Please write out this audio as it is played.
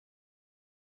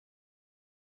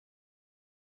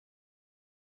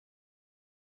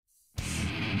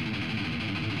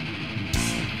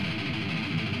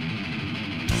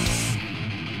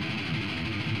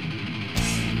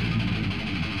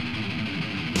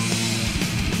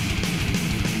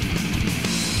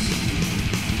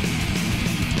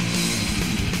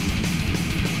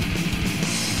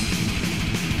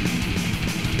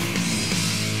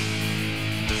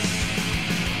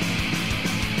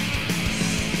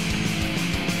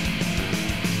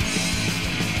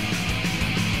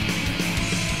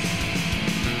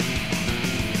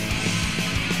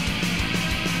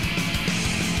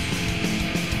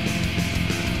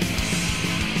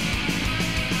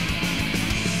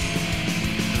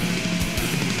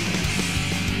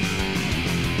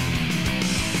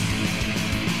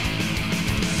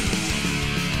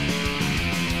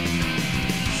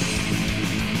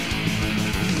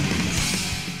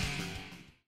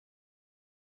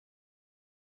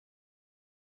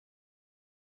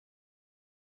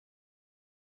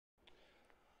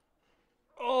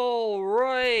All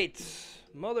right,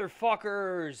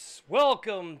 motherfuckers,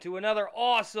 welcome to another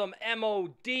awesome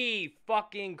MOD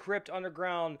fucking Crypt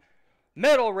Underground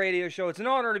Metal Radio Show. It's an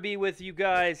honor to be with you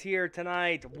guys here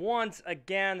tonight once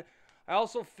again. I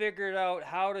also figured out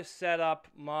how to set up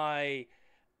my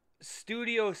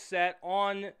studio set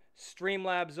on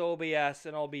Streamlabs OBS,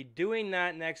 and I'll be doing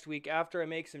that next week after I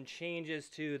make some changes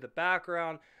to the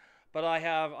background. But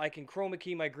I can chroma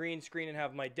key my green screen and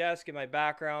have my desk in my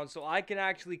background, so I can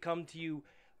actually come to you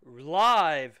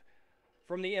live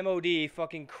from the MOD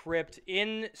fucking Crypt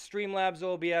in Streamlabs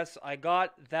OBS. I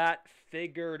got that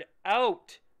figured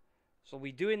out. So we'll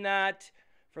be doing that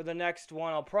for the next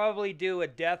one. I'll probably do a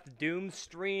Death Doom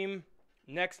stream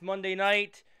next Monday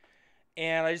night.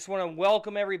 And I just want to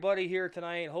welcome everybody here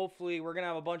tonight. Hopefully we're going to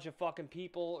have a bunch of fucking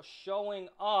people showing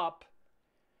up.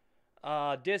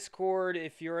 Discord,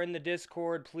 if you're in the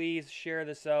Discord, please share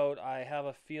this out. I have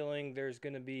a feeling there's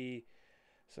going to be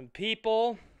some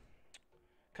people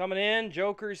coming in.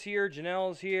 Joker's here,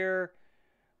 Janelle's here.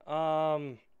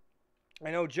 I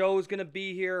know Joe's going to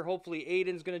be here. Hopefully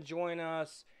Aiden's going to join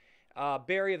us.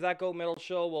 Barry of That Goat Metal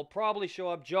Show will probably show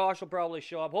up. Josh will probably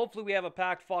show up. Hopefully we have a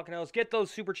packed fucking house. Get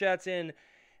those super chats in.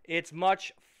 It's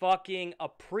much fucking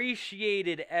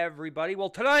appreciated, everybody. Well,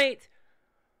 tonight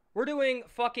we're doing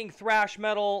fucking thrash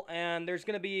metal, and there's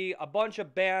going to be a bunch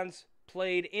of bands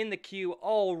played in the queue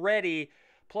already.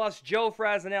 Plus, Joe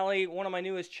Frasinelli, one of my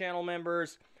newest channel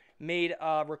members, made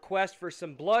a request for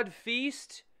some Blood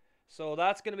Feast. So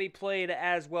that's going to be played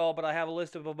as well, but I have a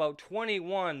list of about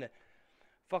 21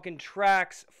 fucking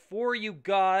tracks for you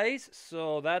guys.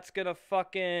 So that's going to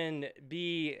fucking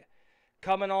be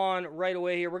coming on right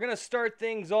away here. We're going to start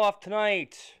things off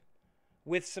tonight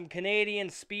with some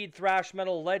Canadian speed thrash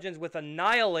metal legends with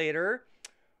Annihilator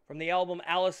from the album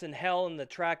Alice in Hell, and the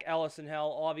track Alice in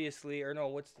Hell, obviously, or no,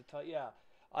 what's the title? Yeah,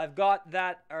 I've got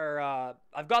that, or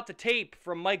I've got the tape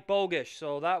from Mike Bogish,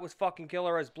 so that was fucking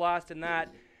killer. I was blasting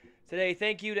that today.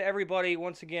 Thank you to everybody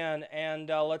once again, and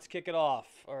let's kick it off.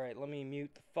 All right, let me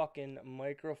mute the fucking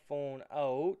microphone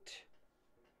out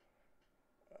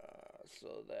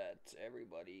so that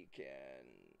everybody can.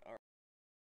 All right.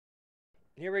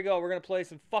 Here we go. We're going to play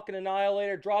some fucking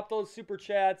Annihilator. Drop those super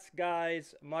chats,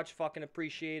 guys. Much fucking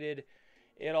appreciated.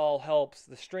 It all helps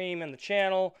the stream and the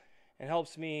channel and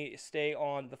helps me stay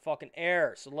on the fucking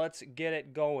air. So let's get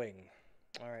it going.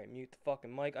 All right, mute the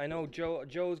fucking mic. I know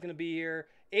Joe's going to be here.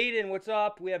 Aiden, what's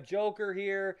up? We have Joker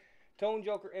here. Tone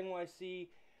Joker NYC.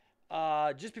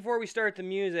 Just before we start the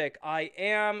music, I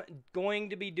am going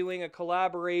to be doing a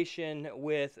collaboration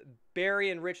with Barry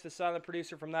and Rich, the silent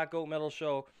producer from That Goat Metal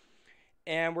Show.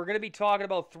 And we're going to be talking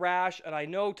about thrash, and I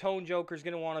know Tone Joker's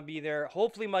going to want to be there.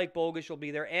 Hopefully Mike Bogish will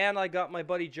be there, and I got my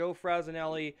buddy Joe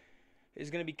Frasinelli is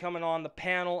going to be coming on the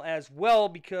panel as well,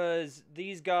 because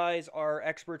these guys are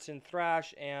experts in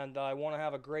thrash, and I want to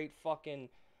have a great fucking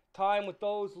time with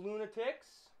those lunatics.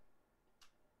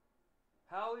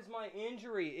 How is my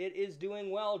injury? It is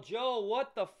doing well. Joe,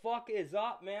 what the fuck is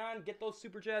up, man? Get those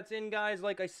super chats in, guys.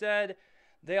 Like I said,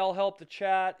 they all help the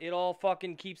chat. It all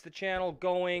fucking keeps the channel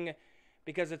going.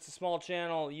 Because it's a small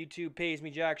channel, YouTube pays me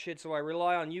jack shit, so I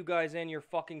rely on you guys and your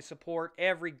fucking support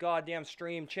every goddamn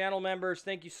stream. Channel members,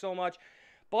 thank you so much.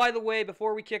 By the way,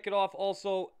 before we kick it off,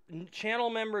 also,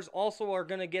 channel members also are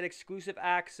going to get exclusive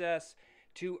access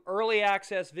to early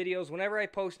access videos. Whenever I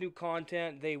post new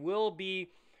content, they will be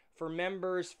for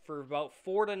members for about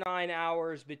 4 to 9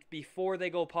 hours before they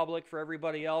go public for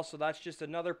everybody else. So that's just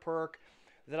another perk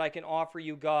that I can offer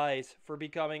you guys for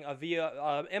becoming a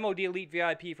MOD Elite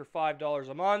VIP for $5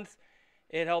 a month.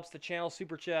 It helps the channel.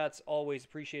 Super chats, always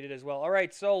appreciated as well. All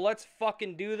right, so let's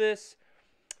fucking do this.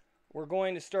 We're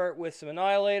going to start with some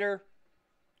Annihilator.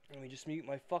 Let me just mute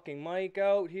my fucking mic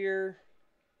out here.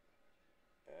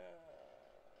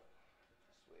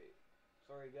 Sweet.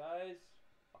 Sorry, guys.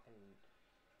 Fucking.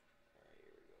 All right,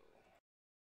 here we go.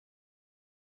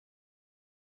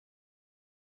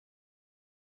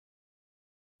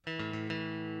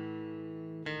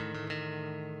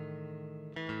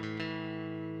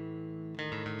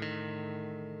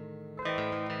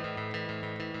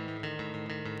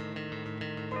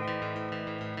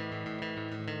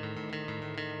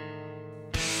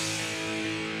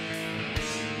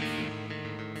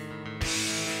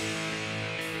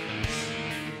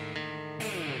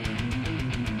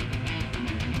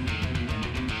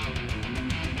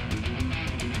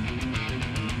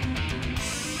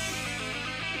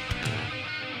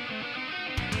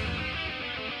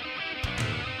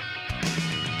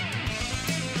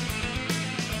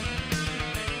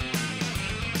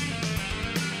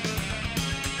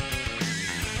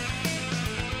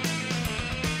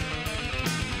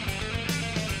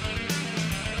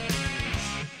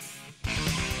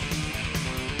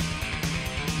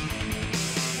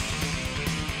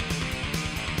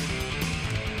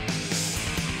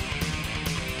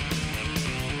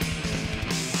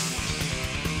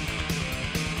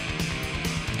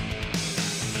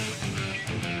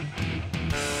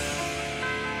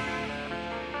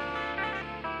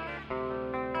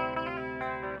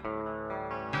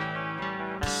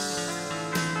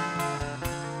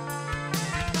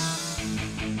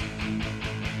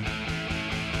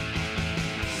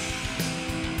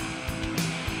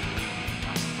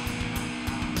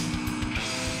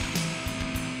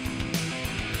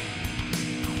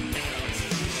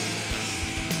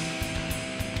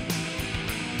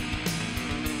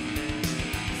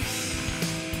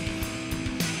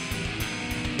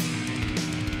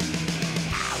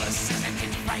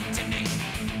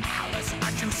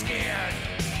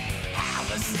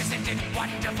 isn't it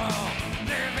wonderful?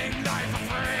 Living life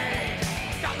afraid.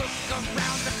 Now look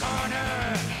around the corner,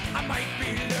 I might be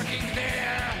lurking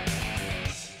there.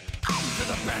 Come to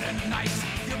the bed at night,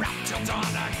 you're out till dawn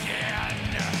again.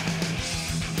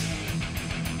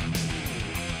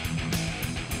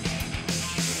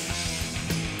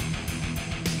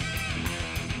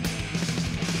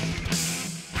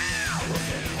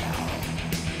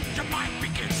 Your mind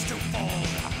begins to fold.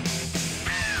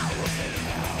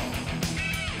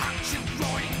 Aren't you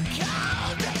growing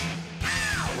cold?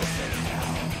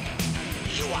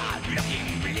 You are looking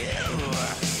blue.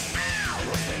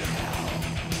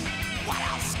 What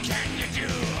else can you do?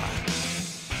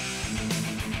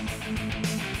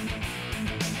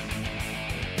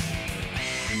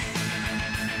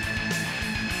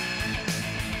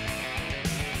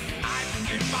 I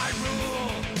begin my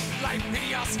rule, like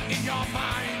hideous in your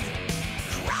mind.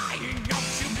 Crying out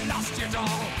you've lost your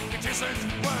doll, it isn't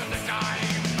worth a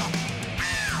dime.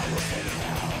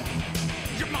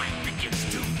 Your mind begins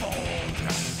to fold.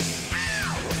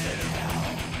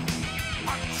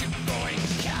 Aren't you going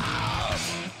cold?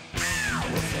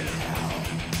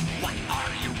 What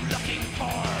are you looking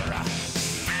for?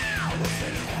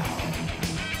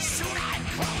 Soon I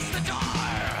close the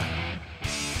door.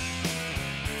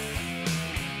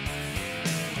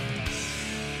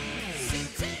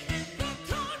 Sitting in the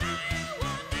corner, you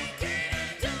are making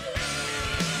it alone.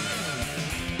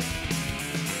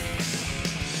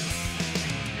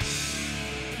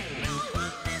 No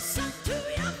one listens to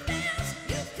your fears,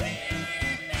 you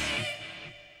created me.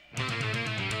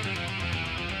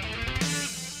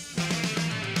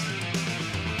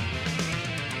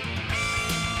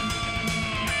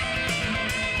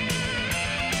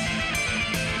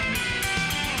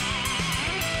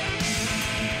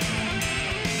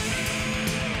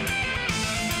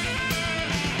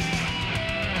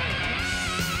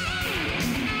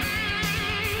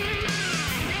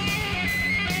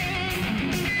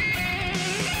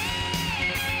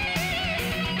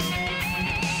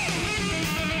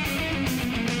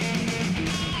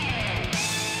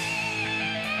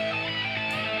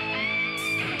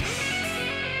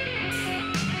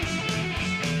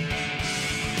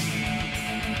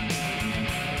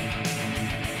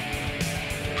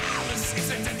 Alice,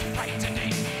 isn't it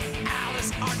frightening?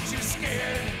 Alice, aren't you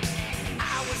scared?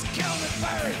 I was killed at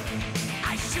birth.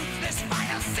 I shoot this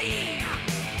final scene.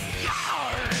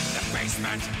 You're in the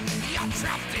basement. You're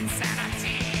trapped in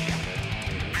sanity.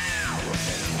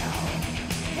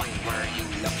 What were you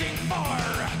looking for?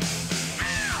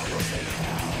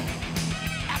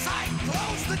 As I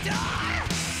close the door.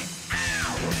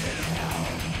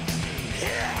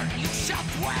 Here you shall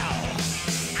dwell.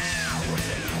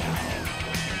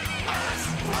 Earth's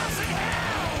frozen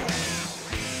hell.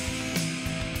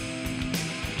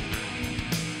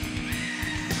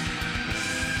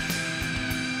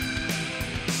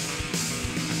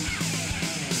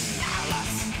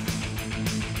 Alice.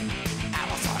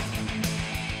 Allison.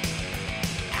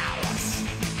 Alice.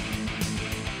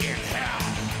 In hell.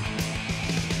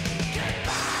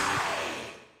 Goodbye.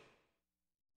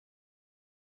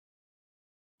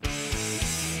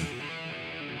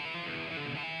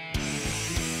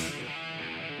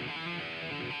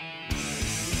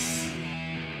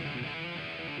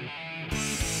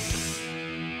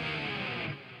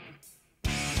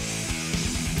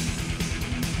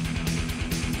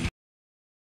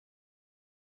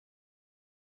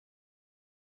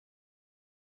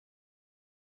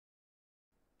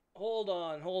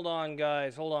 Hold on,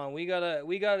 guys. Hold on. We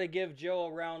gotta give Joe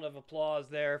a round of applause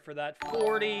there for that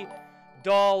 $40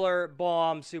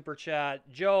 bomb super chat.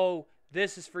 Joe,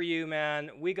 this is for you,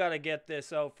 man. We gotta get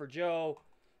this out for Joe.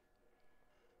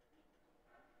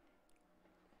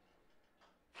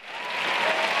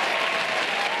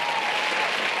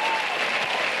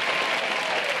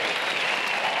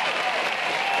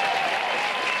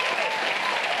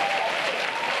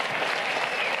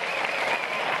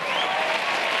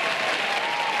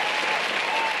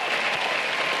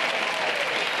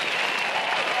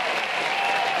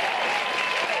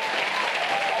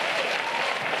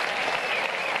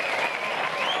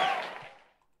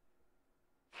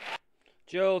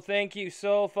 Joe, thank you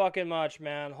so fucking much,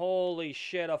 man. Holy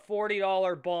shit, a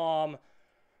 $40 bomb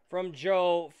from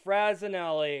Joe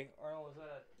Frasinelli. Or was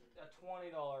that a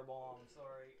 $20 bomb?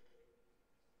 Sorry.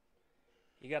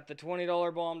 You got the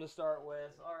 $20 bomb to start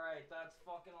with. Alright, that's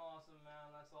fucking awesome,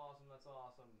 man. That's awesome, that's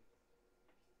awesome.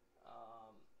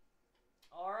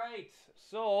 Alright,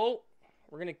 so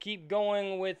we're gonna keep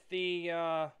going with the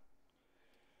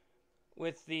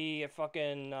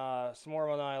fucking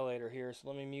Smorm Annihilator here. So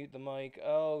let me mute the mic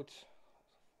out.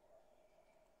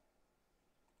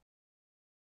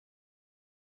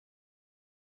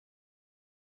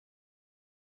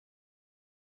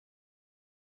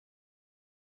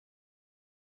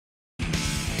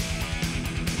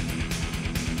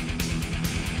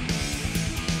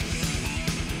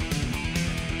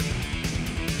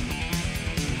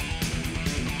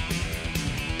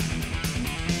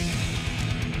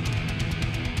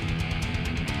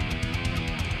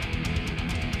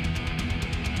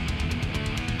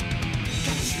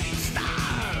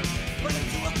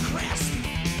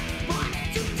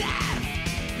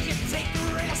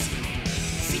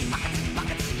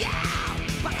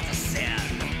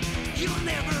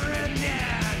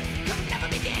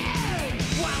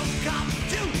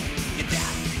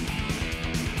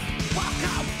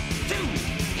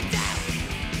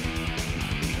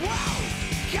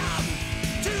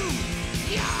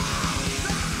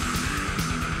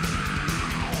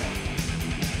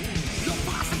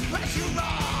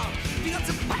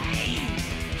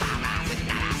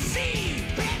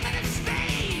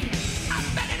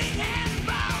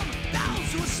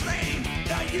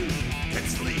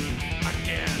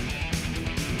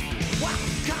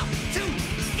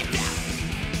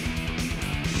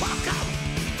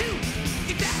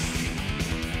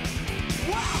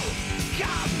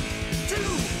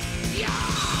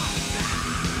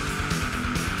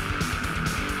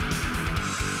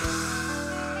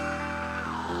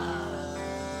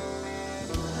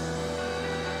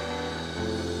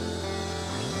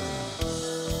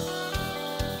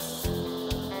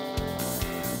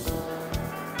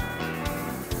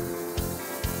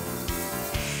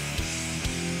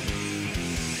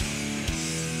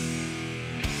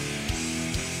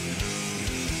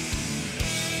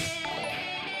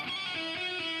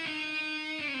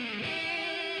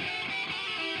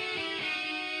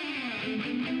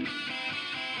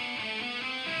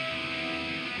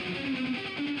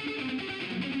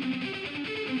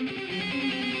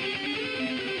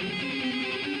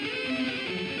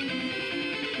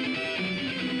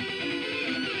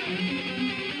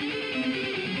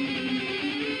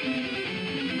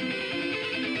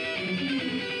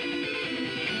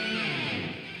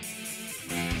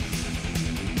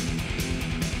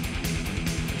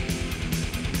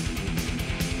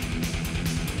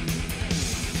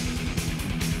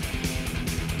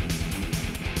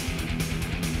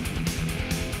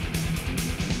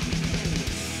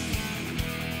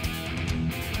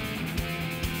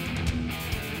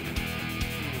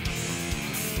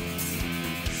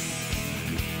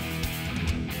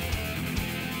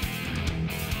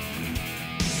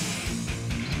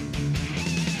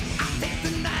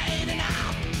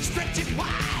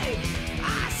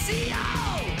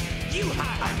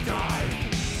 I die.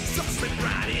 So slip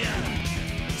right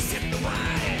in, sip the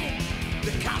wine.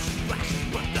 The caution flashes,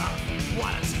 but the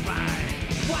water's fine.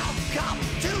 Welcome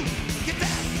to your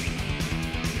death.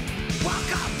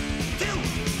 Welcome to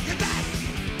your death.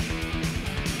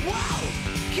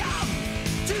 Welcome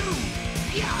to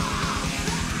your death.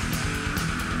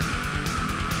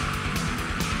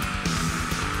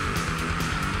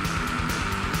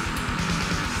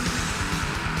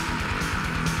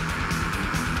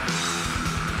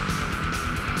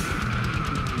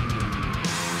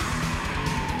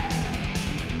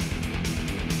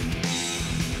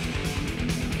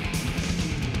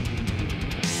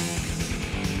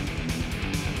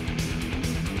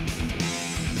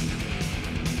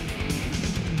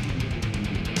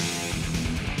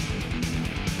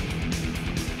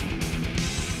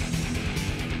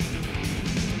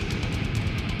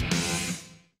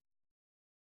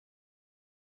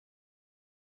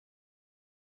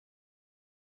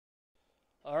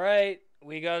 All right,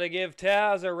 we got to give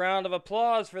Taz a round of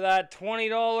applause for that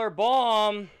 $20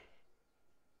 bomb.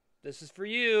 This is for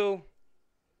you.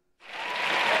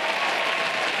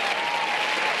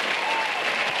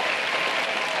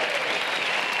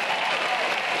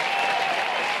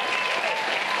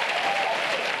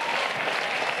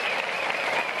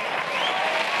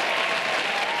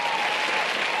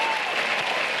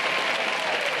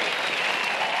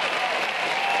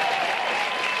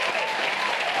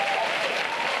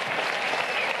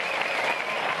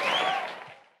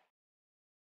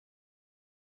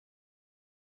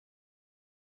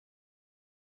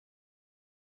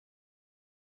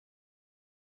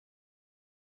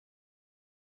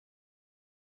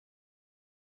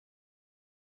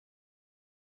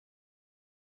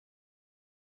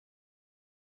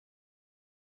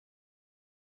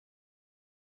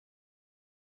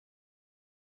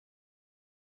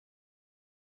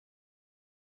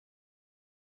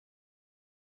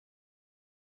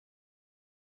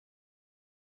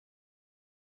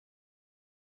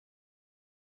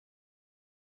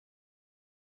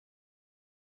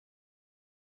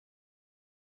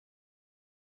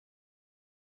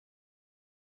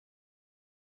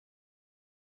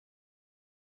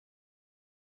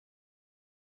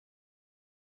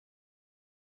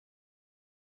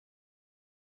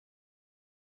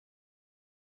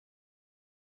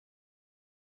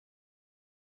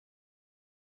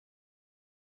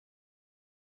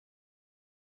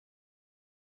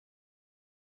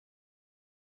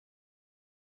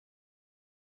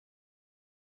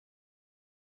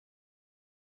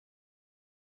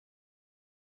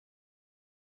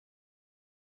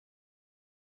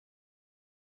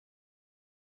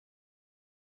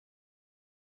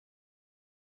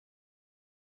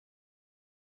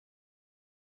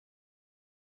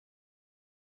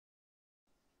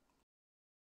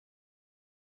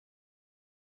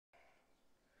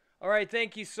 All right,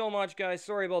 thank you so much, guys.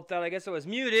 Sorry about that. I guess I was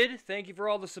muted. Thank you for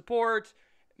all the support.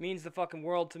 It means the fucking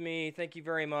world to me. Thank you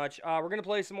very much. We're going to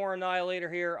play some more Annihilator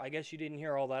here. I guess you didn't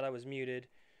hear all that. I was muted.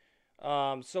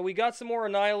 So we got some more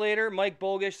Annihilator. Mike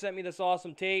Bogish sent me this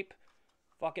awesome tape.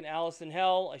 Fucking Alice in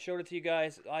Hell. I showed it to you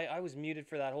guys. I was muted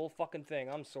for that whole fucking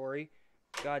thing. I'm sorry.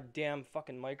 Goddamn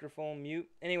fucking microphone mute.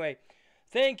 Anyway,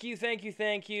 thank you, thank you,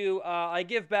 thank you. I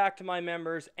give back to my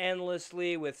members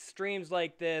endlessly with streams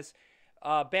like this.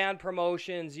 Band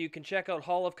promotions. You can check out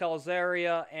Hall of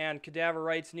Calzaria and Cadaver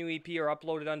Right's new EP are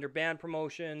uploaded under band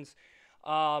promotions.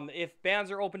 If bands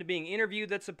are open to being interviewed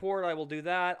that support, I will do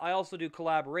that. I also do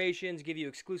collaborations, give you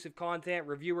exclusive content,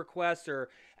 review requests, or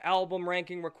album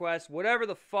ranking requests, whatever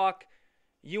the fuck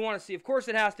you want to see. Of course,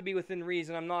 it has to be within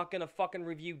reason. I'm not going to fucking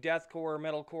review deathcore,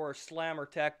 metalcore, or slam, or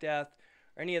tech death,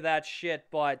 or any of that shit,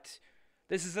 but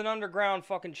this is an underground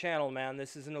fucking channel, man.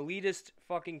 This is an elitist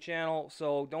fucking channel,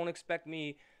 so don't expect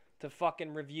me to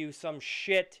fucking review some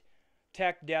shit,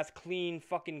 tech death, clean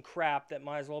fucking crap that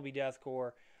might as well be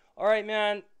deathcore. Alright,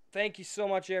 man. Thank you so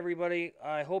much, everybody.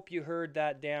 I hope you heard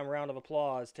that damn round of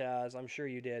applause, Taz. I'm sure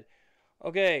you did.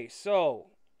 Okay, so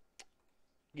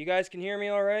you guys can hear me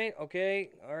alright? Okay,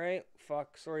 alright.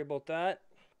 Fuck, sorry about that.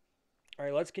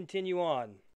 Alright, let's continue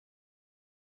on.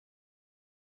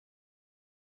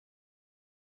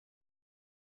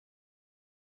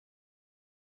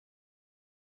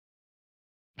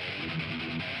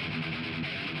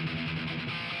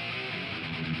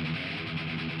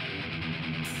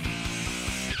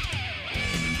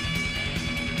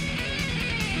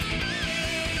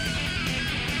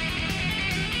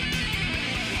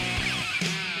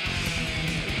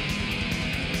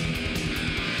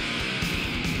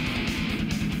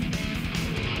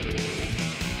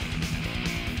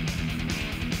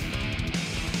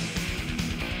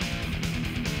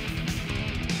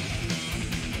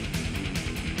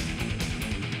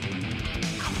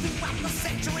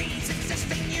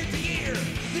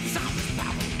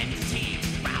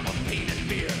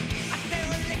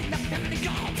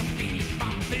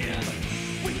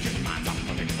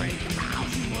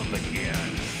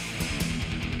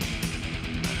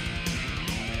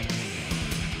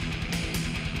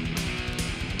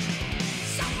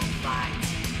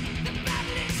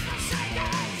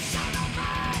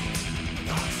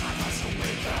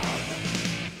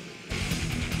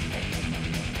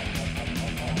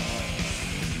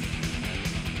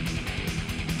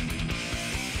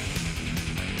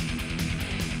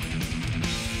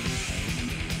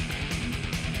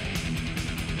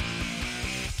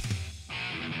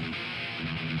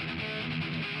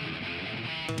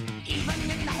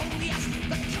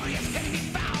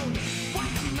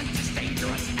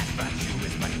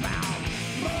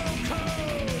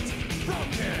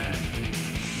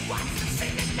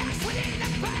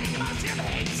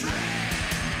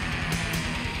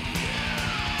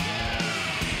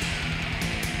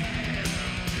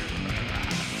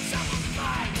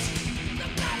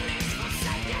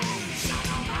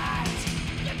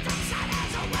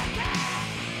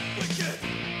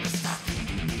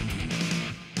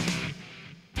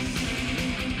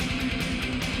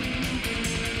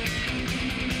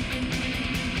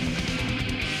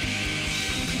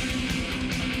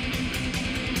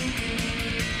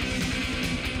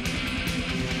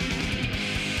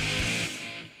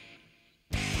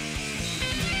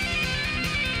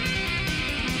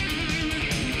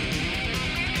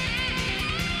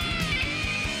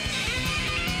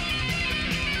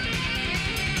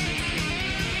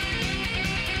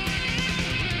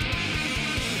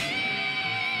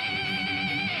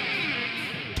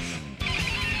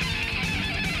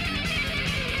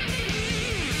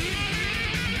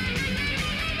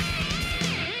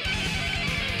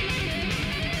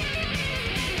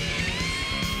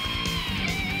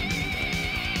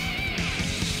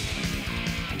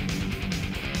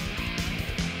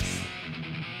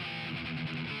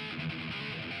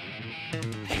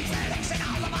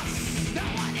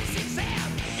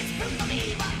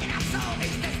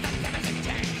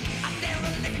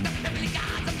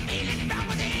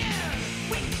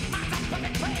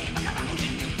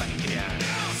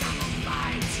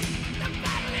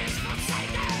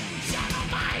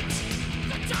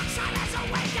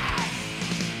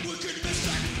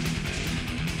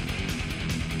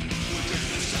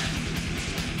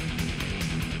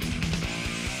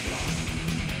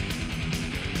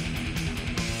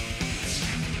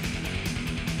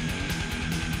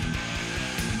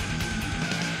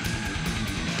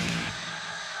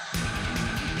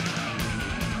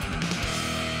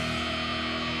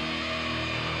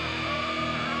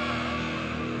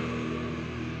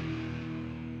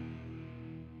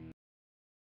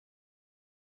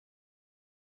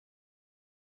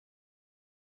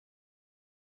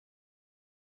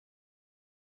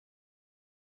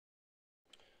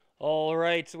 All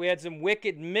right, so we had some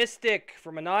Wicked Mystic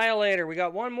from Annihilator. We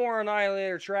got one more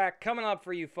Annihilator track coming up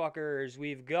for you fuckers.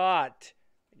 We've got,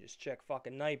 just check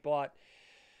fucking Nightbot.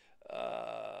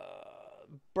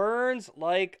 Burns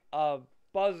like a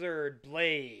buzzard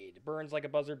blade. Burns like a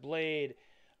buzzard blade.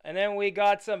 And then we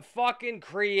got some fucking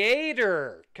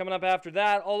Creator coming up after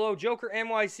that. Although Joker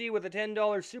NYC with a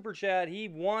 $10 super chat, he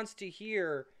wants to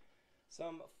hear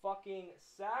some fucking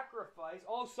Sacrifice.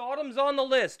 Oh, Sodom's on the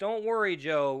list. Don't worry,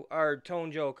 Joe. Or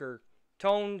Tone Joker.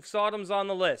 Sodom's on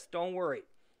the list. Don't worry.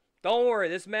 Don't worry.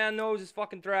 This man knows his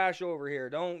fucking thrash over here.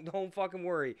 Don't fucking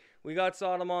worry. We got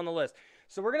Sodom on the list.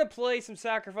 So we're going to play some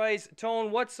Sacrifice. Tone,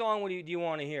 what song do you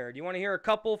want to hear? Do you want to hear a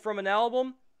couple from an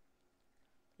album?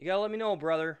 You got to let me know,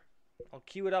 brother. I'll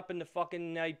cue it up into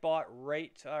fucking Nightbot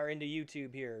or into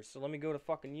YouTube here. So let me go to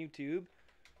fucking YouTube.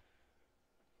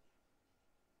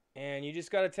 And you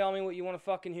just got to tell me what you want to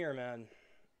fucking hear, man.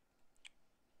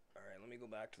 Alright, let me go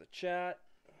back to the chat.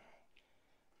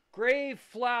 Grave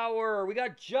Flower. We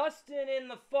got Justin in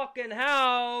the fucking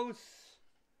house.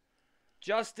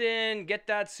 Justin, get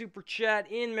that super chat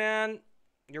in, man.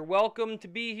 You're welcome to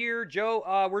be here.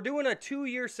 Joe, we're doing a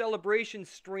 2-year celebration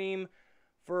stream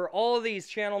for all of these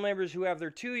channel members who have their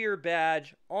 2-year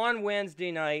badge on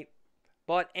Wednesday night.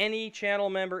 But any channel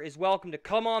member is welcome to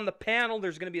come on the panel.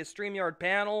 There's going to be a StreamYard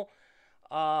panel.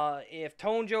 If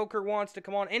Tone Joker wants to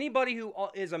come on, anybody who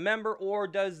is a member or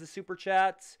does the super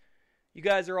chats, you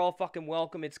guys are all fucking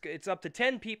welcome. It's up to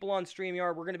 10 people on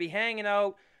StreamYard. We're going to be hanging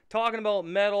out, talking about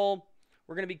metal.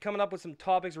 We're going to be coming up with some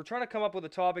topics. We're trying to come up with a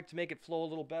topic to make it flow a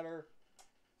little better.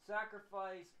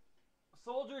 Sacrifice.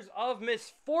 Soldiers of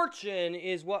Misfortune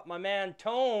is what my man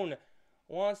Tone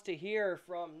wants to hear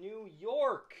from New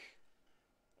York.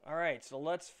 Alright, so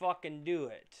let's fucking do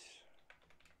it.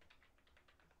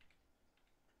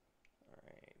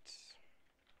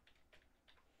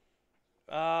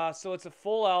 Alright. So it's a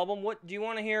full album. What do you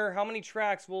want to hear? How many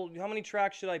tracks? Well, how many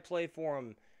tracks should I play for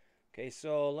him? Okay,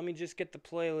 so let me just get the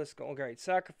playlist going. Okay,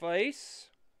 Sacrifice.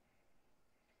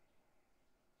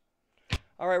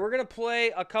 Alright, we're going to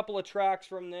play a couple of tracks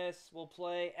from this. We'll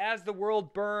play As the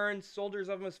World Burns, Soldiers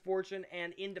of Misfortune,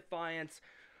 and In Defiance.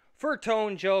 For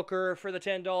Tone Joker, for the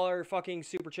 $10 fucking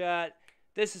super chat.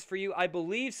 This is for you. I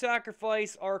believe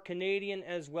Sacrifice are Canadian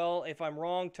as well. If I'm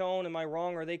wrong, Tone, am I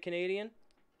wrong? Are they Canadian?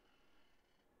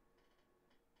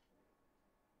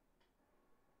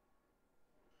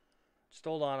 Just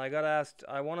hold on. I got asked.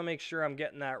 I want to make sure I'm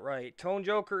getting that right. Tone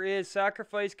Joker is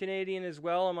Sacrifice Canadian as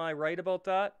well. Am I right about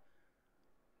that?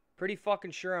 Pretty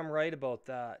fucking sure I'm right about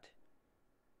that.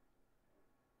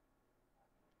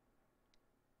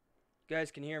 You guys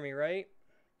can hear me, right?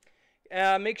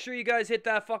 Make sure you guys hit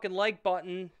that fucking like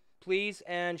button, please,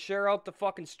 and share out the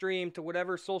fucking stream to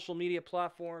whatever social media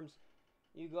platforms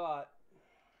you got.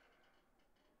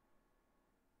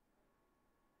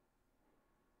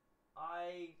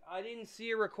 I didn't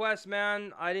see a request,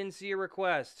 man. I didn't see a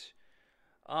request.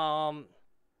 I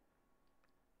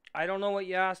don't know what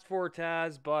you asked for,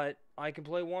 Taz, but I can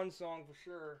play one song for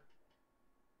sure.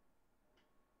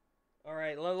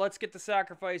 Alright, let's get the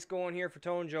Sacrifice going here for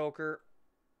Tone Joker.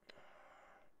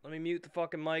 Let me mute the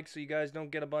fucking mic so you guys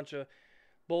don't get a bunch of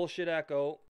bullshit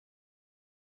echo.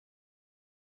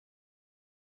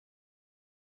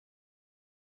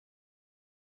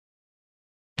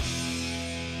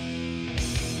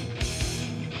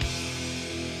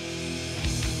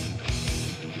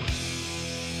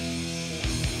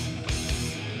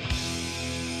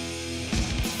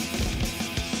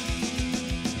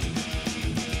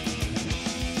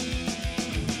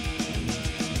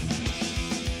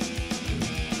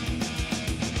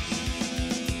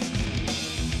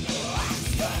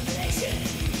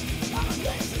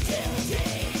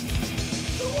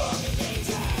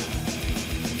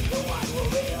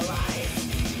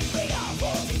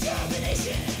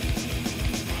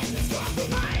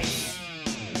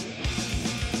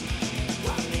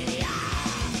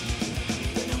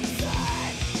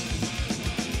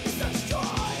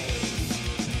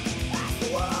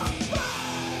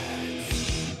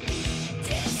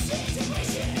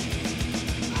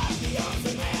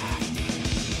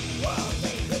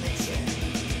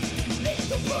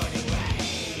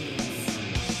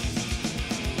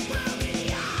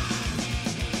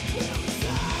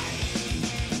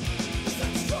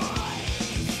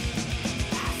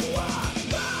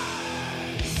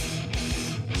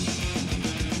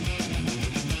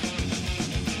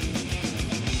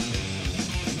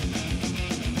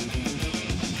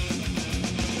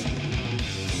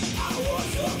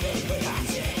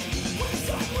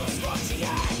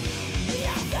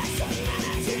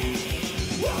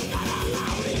 Will not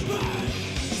allow rebirth.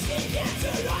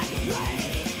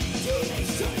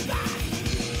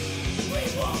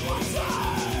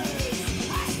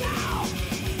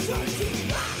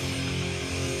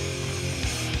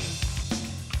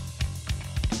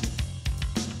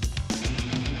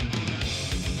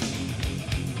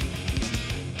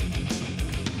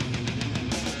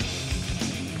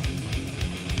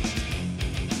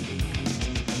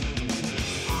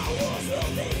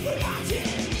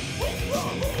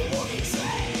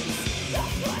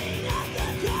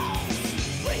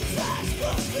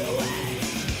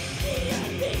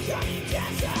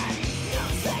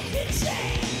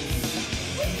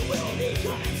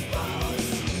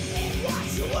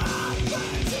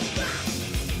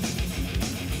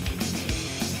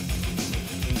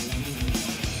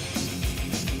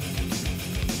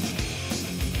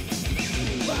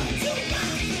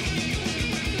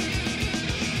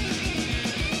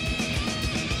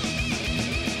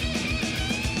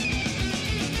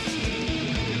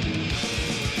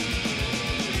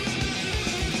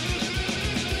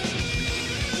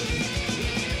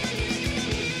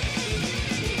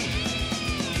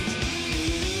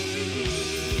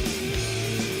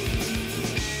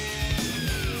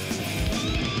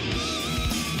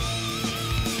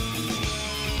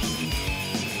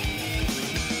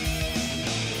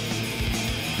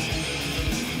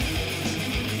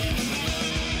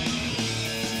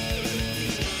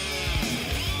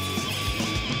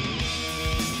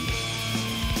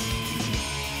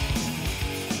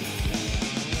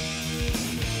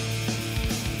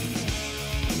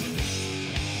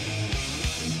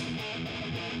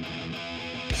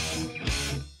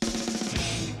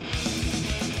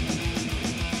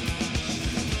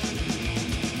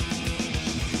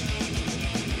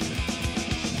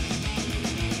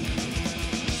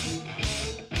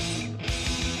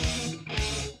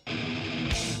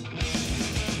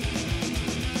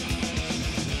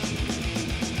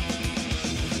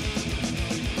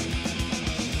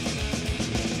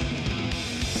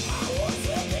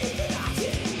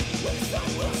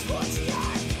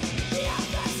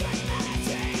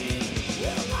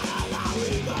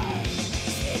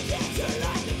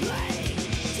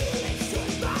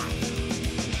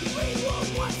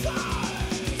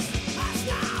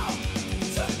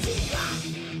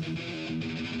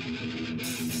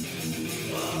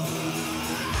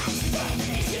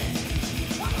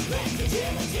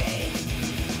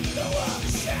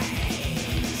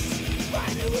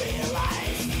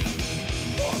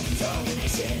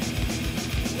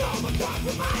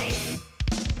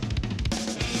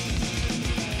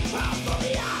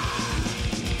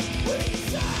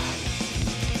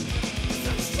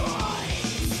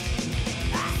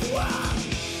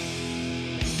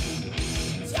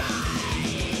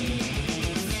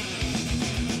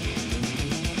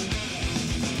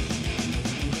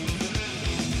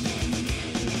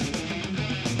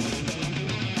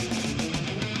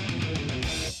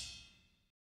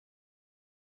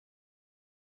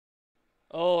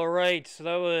 Alright, so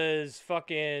that was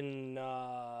fucking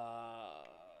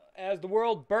As the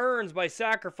World Burns by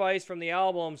Sacrifice from the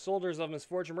album Soldiers of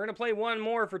Misfortune. We're going to play one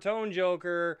more for Tone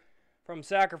Joker from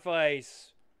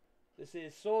Sacrifice. This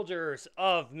is Soldiers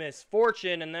of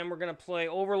Misfortune, and then we're going to play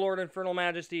Overlord Infernal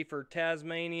Majesty for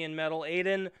Tasmanian Metal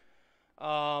Aiden.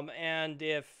 And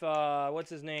if,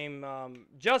 what's his name,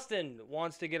 Justin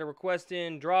wants to get a request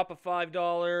in, drop a $5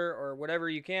 or whatever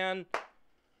you can.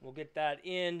 We'll get that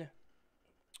in.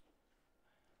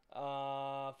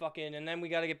 And then we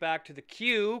got to get back to the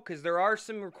queue, because there are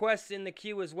some requests in the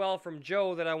queue as well from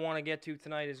Joe that I want to get to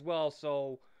tonight as well,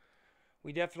 so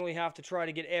we definitely have to try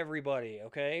to get everybody,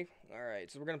 okay?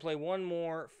 Alright, so we're going to play one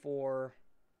more for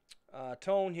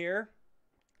Tone here.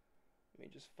 Let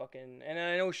me just fucking... And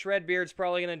I know Shredbeard's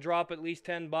probably going to drop at least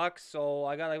 $10, so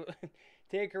I got to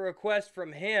take a request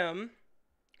from him.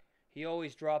 He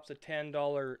always drops a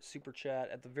 $10 super chat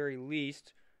at the very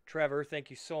least. Trevor, thank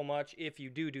you so much if you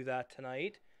do that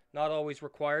tonight. Not always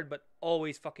required, but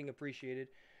always fucking appreciated.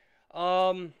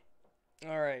 Alright,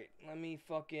 let me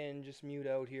fucking just mute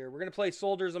out here. We're going to play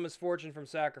Soldiers of Misfortune from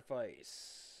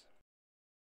Sacrifice.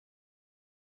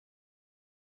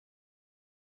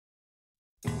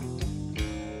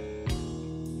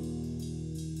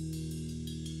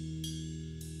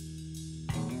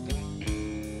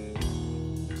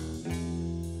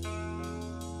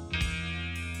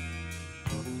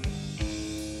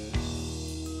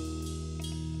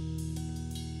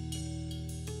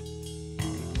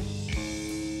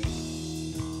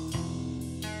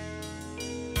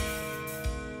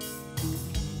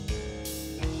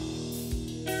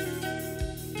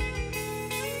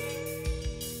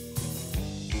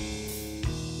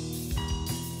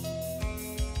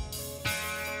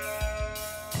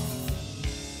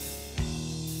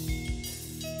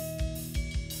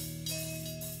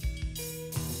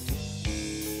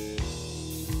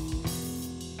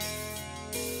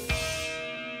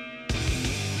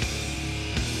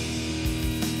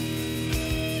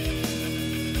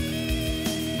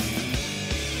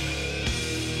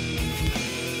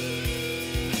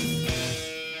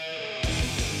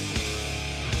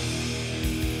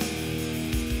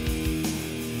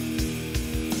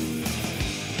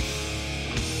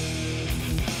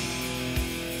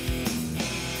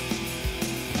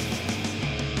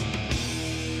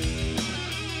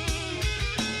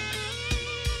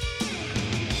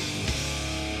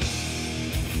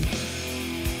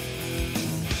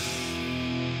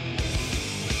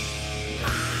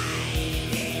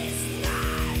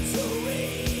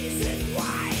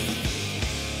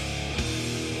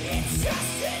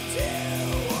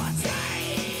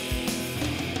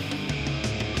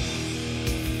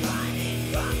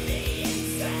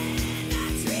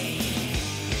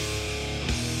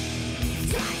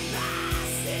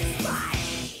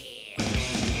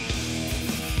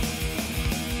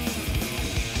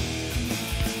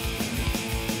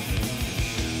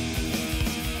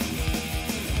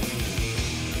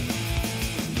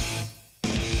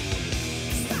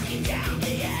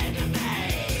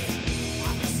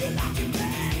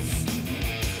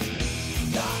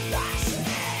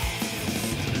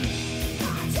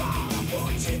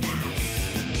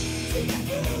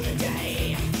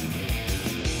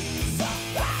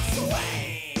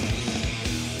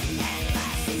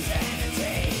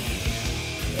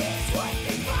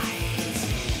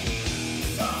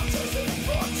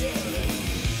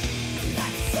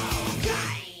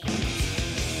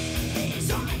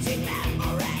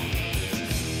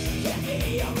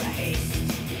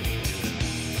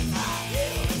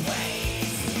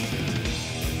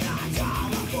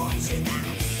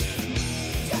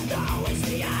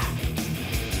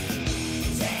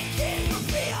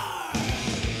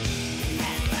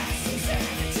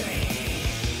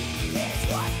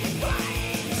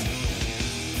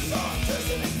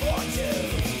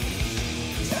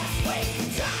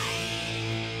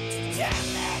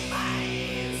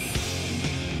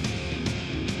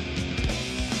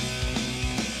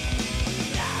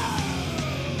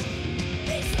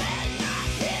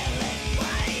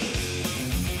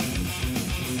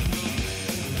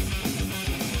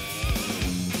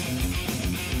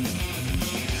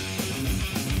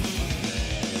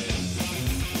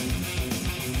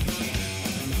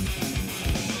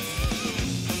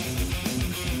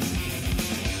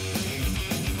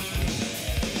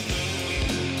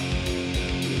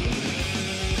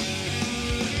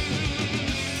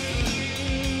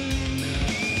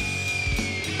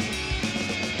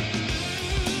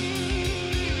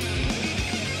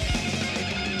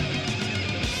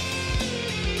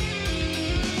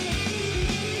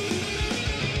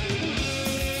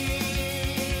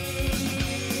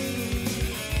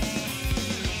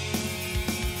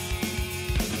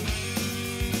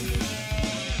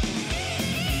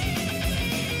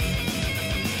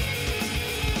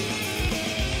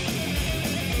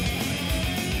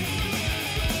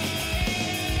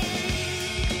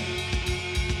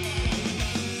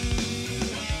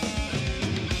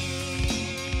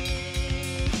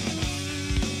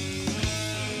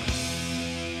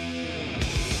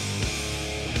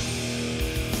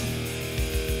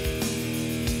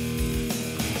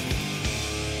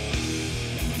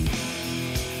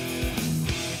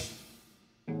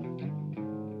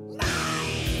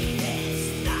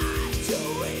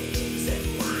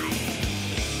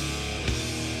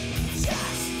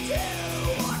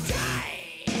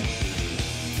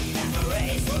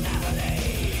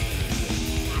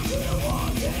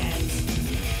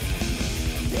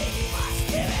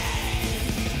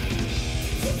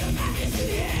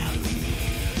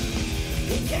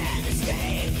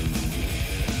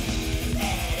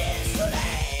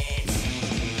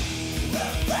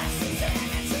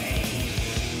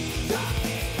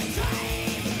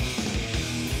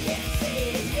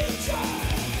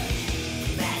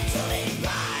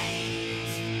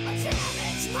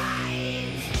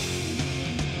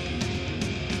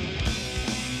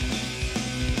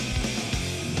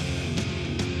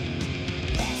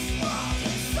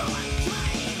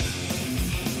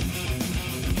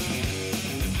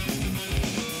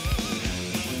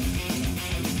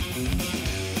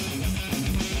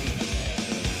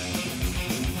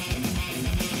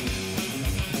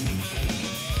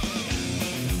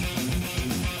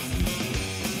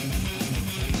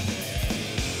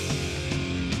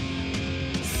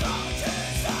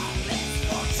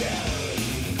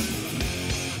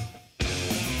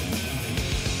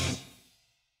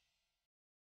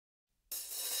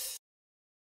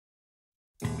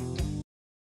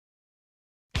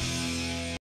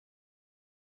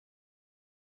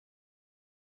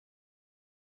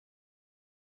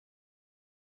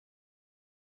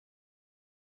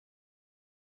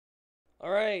 All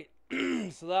right,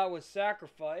 so that was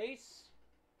Sacrifice.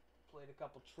 Played a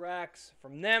couple tracks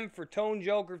from them for Tone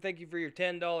Joker. Thank you for your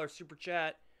 $10 super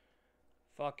chat.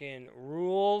 Fucking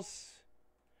rules.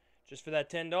 Just for that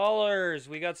 $10,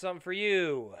 we got something for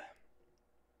you.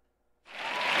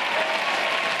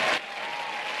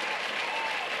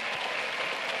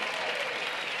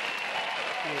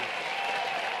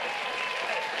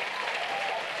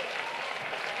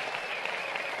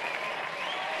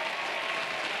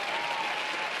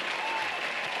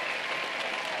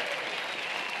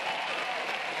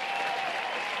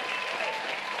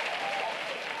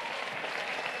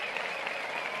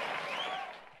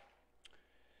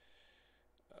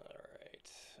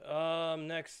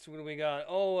 Next, what do we got?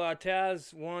 Oh,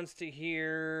 Taz wants to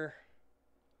hear...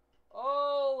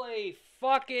 Holy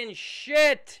fucking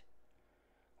shit!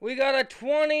 We got a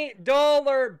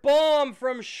 $20 bomb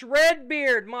from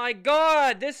Shredbeard. My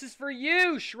God, this is for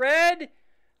you, Shred.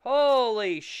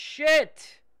 Holy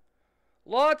shit.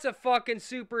 Lots of fucking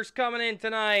supers coming in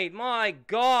tonight. My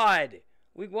God.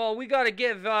 We got to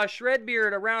give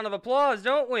Shredbeard a round of applause,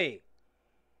 don't we?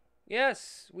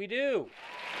 Yes, we do.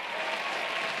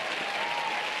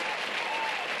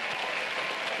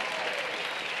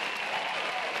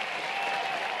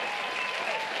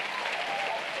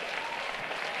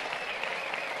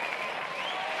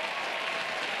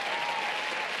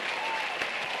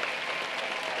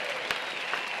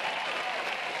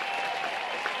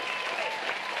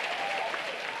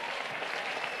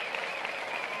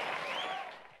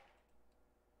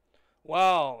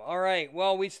 Wow. All right.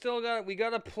 Well, we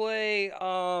got to play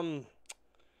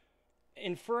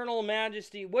Infernal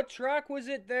Majesty. What track was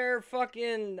it there?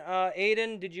 Fucking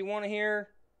Aiden, did you want to hear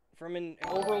from an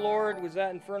Overlord? Was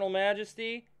that Infernal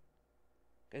Majesty?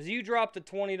 Cuz you dropped a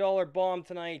 $20 bomb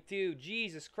tonight too.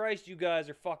 Jesus Christ, you guys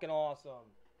are fucking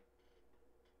awesome.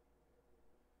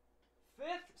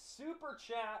 5th super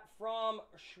chat from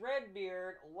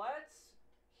Shredbeard. Let's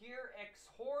hear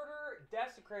Exhorder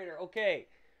Desecrator. Okay.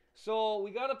 So,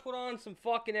 we gotta put on some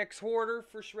fucking Exhorder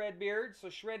for Shredbeard. So,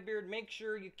 Shredbeard, make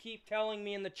sure you keep telling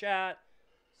me in the chat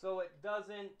so it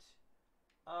doesn't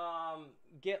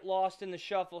get lost in the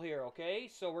shuffle here, okay?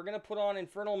 So, we're gonna put on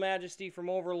Infernal Majesty from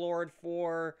Overlord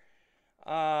for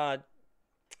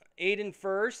Aiden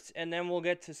first, and then we'll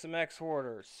get to some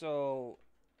Exhorder. So,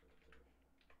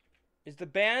 is the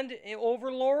band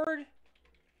Overlord?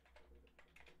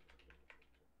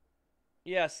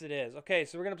 Yes, it is. Okay,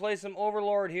 so we're going to play some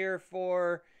Overlord here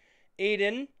for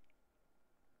Aiden.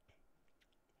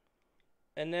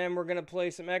 And then we're going to play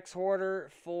some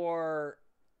Exhorder for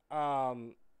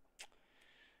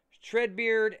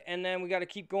Shredbeard. And then we got to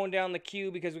keep going down the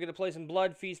queue because we're going to play some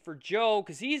Blood Feast for Joe.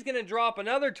 Because he's going to drop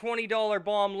another $20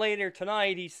 bomb later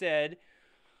tonight, he said.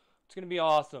 It's going to be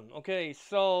awesome. Okay,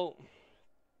 so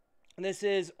this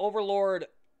is Overlord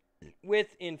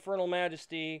with Infernal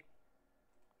Majesty.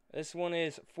 This one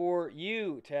is for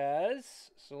you, Taz.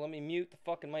 So let me mute the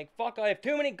fucking mic. Fuck, I have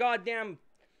too many goddamn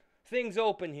things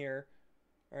open here.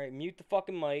 Alright, mute the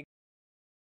fucking mic.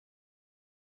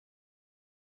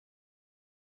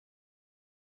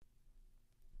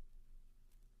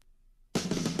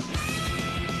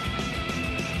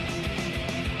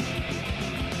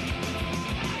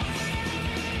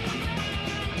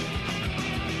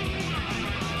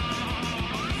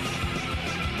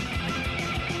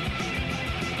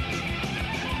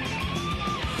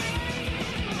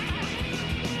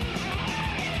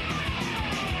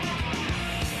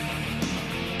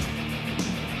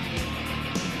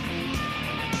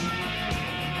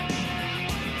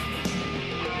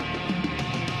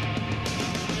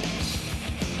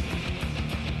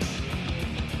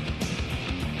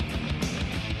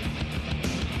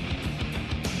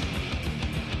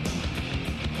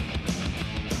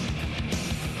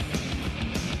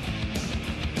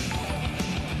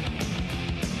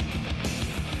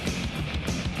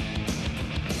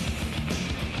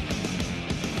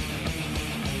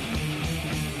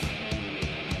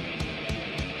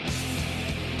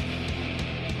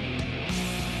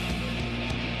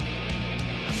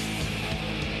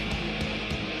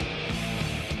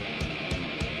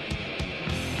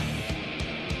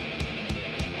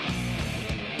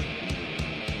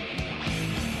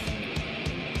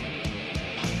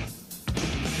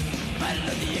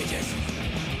 the ages.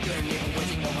 Good and evil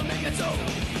waging over mankind.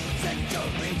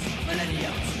 Centuries,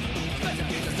 millenniums. Spencer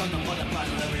Jesus on the mother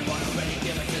battle. Everyone already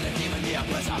given to the demon, the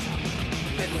oppressor.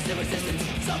 Faithless resistance,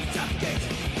 subjugate.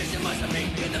 Is your master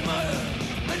ring in the mire?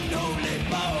 Unholy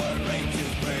power reigns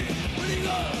supreme. Winning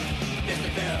all,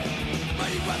 disappear.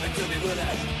 Mighty weapon to be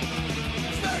wielded.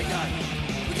 Sparing none,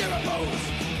 with their opposed.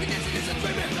 Redemption is a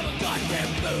dream of a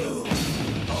goddamn blue.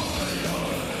 Oh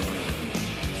Lord,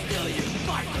 still you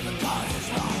fight for the cause is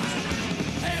lost.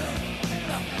 Hail,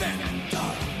 the victor,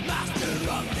 master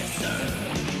of this earth.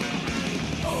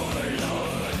 Oh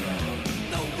Lord,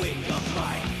 the weak of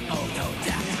might, oh no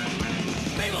death.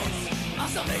 Fables of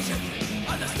salvation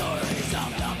are the stories of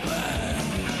the birth.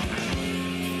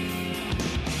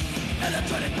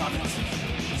 Electronic prophets,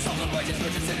 souls of righteous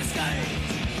virgins in the sky.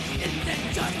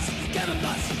 Intentions,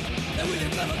 camouflage. The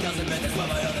wicked clever kills and men. That's why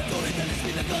my other story that is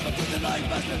me the glove to the lying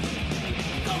bastard.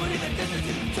 Comedy the distance,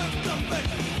 circumference.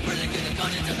 Predicting the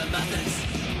conscience of the masses.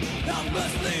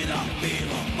 Helplessly the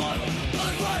evil model.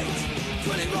 All right,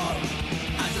 truly wrong.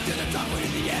 Answer to the top in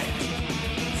the end.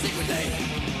 Secretly,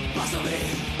 possibly.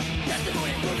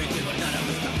 Testimony proving we will none of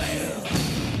us to fail.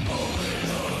 Oh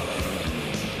Lord,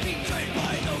 betrayed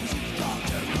by those who talk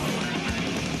their own.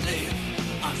 Leave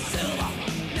a silver.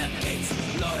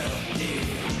 Loyalty.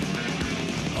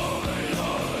 Oh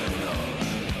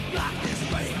Lord, blackness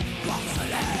reign across the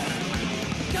land.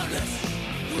 Countless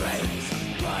graves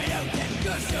cry out and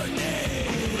curse your name.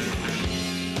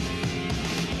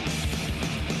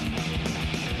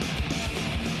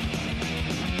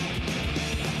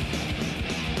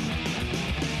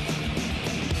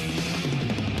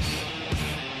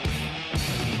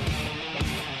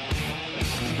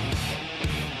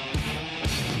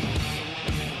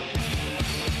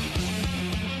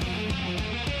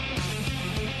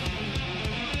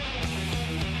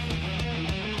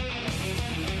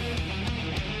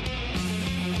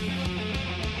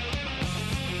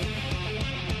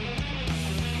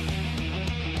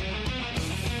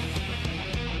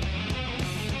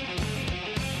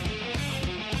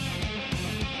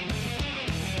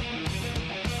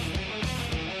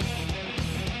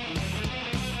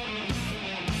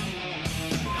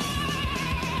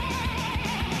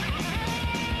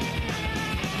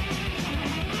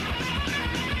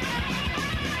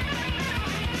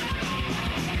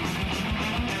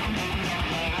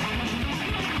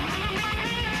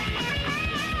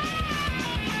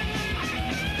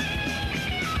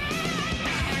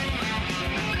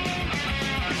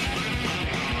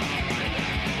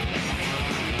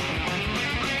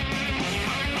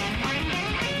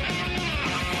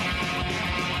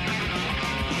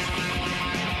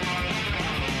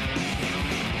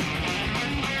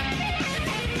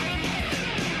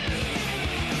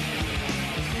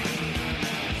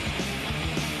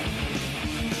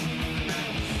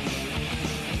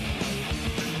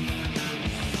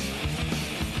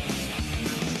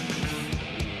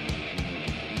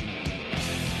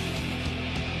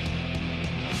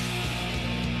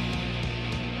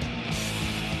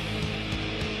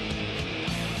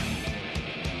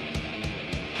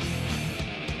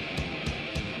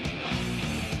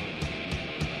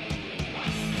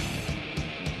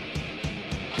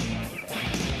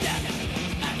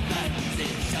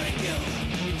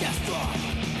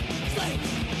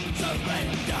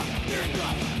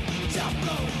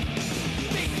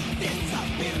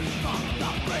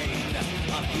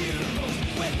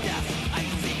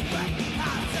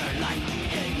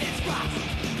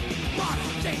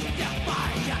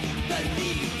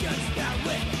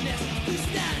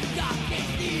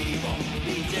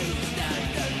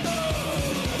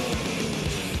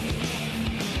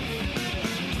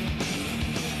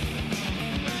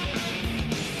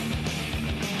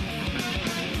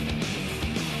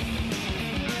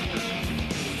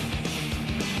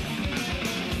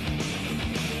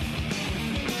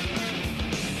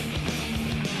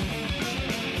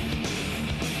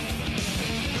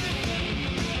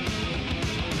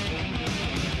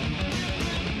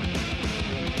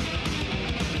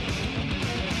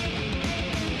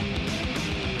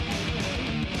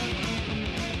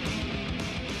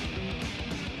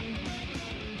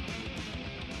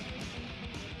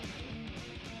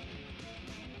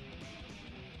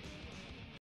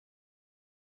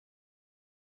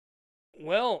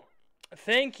 Well,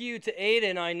 thank you to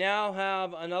Aiden. I now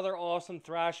have another awesome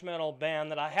thrash metal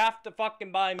band that I have to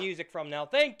fucking buy music from now.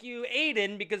 Thank you,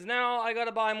 Aiden, because now I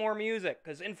gotta buy more music.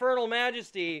 Because Infernal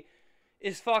Majesty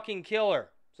is fucking killer.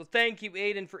 So thank you,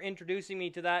 Aiden, for introducing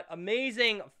me to that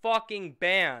amazing fucking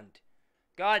band.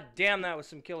 God damn, that was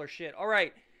some killer shit.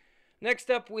 Alright,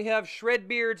 Next up, we have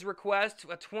Shredbeard's request,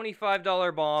 a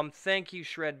 $25 bomb. Thank you,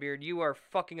 Shredbeard. You are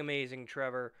fucking amazing,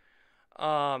 Trevor.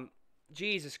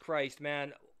 Jesus Christ,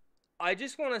 man. I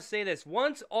just want to say this.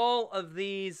 Once all of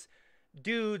these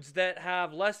dudes that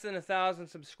have less than 1,000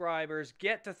 subscribers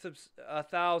get to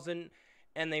 1,000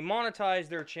 and they monetize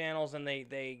their channels and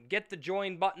they get the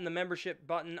join button, the membership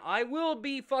button, I will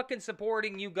be fucking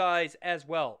supporting you guys as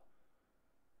well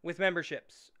with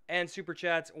memberships and super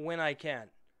chats when I can.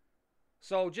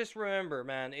 So just remember,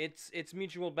 man, it's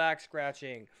mutual back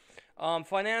scratching.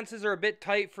 Finances are a bit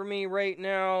tight for me right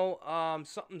now.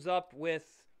 Something's up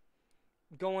with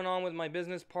going on with my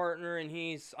business partner, and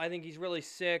I think he's really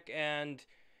sick, and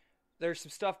there's some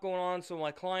stuff going on, so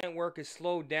my client work is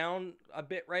slowed down a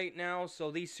bit right now. So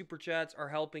these super chats are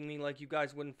helping me like you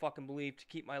guys wouldn't fucking believe to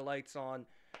keep my lights on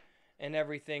and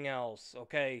everything else.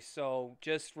 Okay, so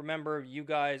just remember, you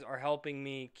guys are helping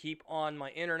me keep on my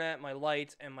internet, my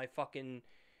lights, and my fucking,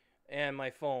 and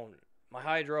my phone, my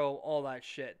hydro, all that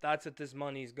shit. That's what this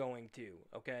money's going to,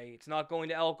 okay? It's not going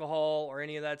to alcohol or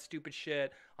any of that stupid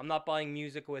shit. I'm not buying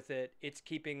music with it. It's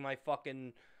keeping my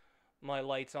fucking, my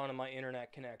lights on and my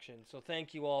internet connection. So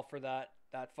thank you all for that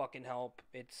fucking help.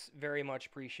 It's very much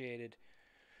appreciated.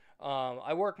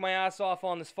 I work my ass off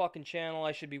on this fucking channel.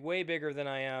 I should be way bigger than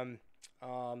I am.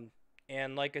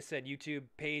 And like I said, YouTube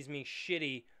pays me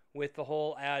shitty with the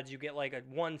whole ads. You get like a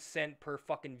 1 cent per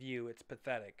fucking view. It's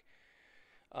pathetic.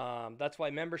 That's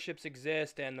why memberships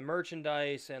exist, and the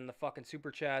merchandise and the fucking super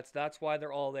chats. That's why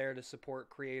they're all there, to support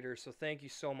creators. So thank you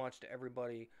so much to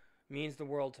everybody. It means the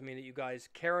world to me that you guys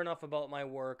care enough about my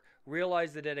work,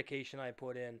 realize the dedication I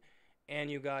put in, and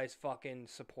you guys fucking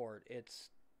support. It's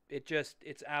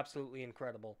absolutely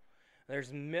incredible.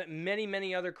 There's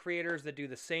many other creators that do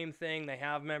the same thing. They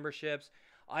have memberships.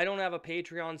 I don't have a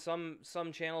Patreon.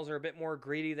 Some channels are a bit more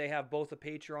greedy. They have both a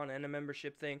Patreon and a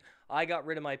membership thing. I got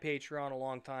rid of my Patreon a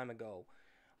long time ago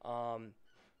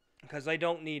because I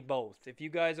don't need both. If you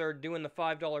guys are doing the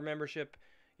 $5 membership,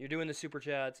 you're doing the super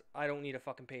chats, I don't need a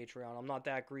fucking Patreon. I'm not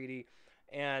that greedy.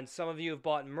 And some of you have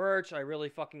bought merch. I really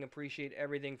fucking appreciate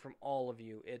everything from all of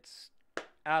you. It's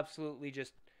absolutely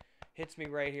just hits me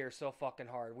right here so fucking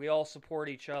hard. We all support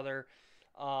each other.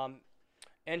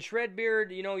 And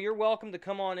Shredbeard, you know, you're welcome to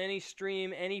come on any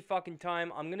stream, any fucking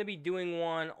time. I'm going to be doing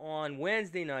one on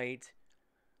Wednesday night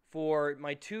for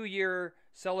my 2-year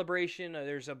celebration.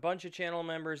 There's a bunch of channel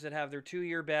members that have their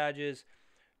 2-year badges.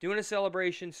 Doing a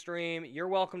celebration stream. You're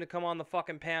welcome to come on the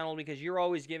fucking panel because you're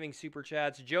always giving super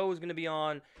chats. Joe's going to be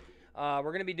on. We're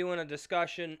going to be doing a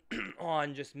discussion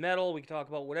on just metal. We can talk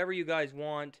about whatever you guys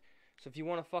want. So if you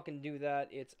want to fucking do that,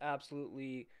 it's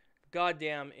absolutely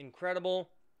goddamn incredible.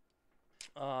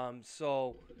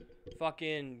 So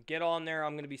fucking get on there.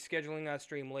 I'm going to be scheduling that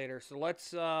stream later. So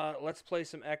let's play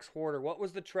some X Hoarder. What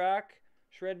was the track,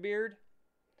 Shredbeard?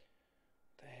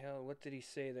 The hell, what did he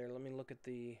say there? Let me look at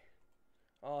the...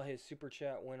 Oh, his super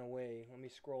chat went away. Let me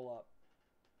scroll up.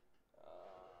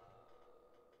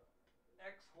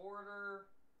 X Hoarder,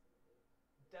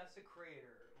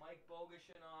 Desecrator. Mike Bogish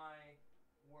and I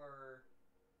were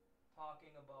talking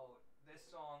about this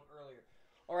song earlier.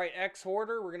 Alright, X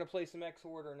Hoarder. We're going to play some X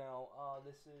Hoarder now.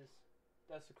 This is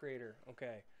Desecrator.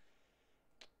 Okay.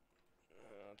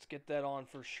 Let's get that on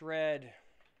for Shred.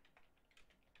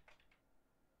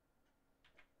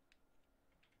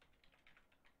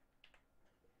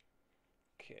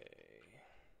 Okay.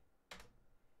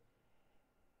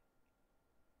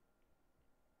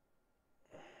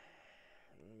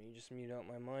 Let me just mute out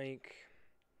my mic.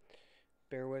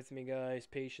 Bear with me, guys.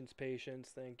 Patience,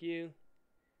 patience. Thank you.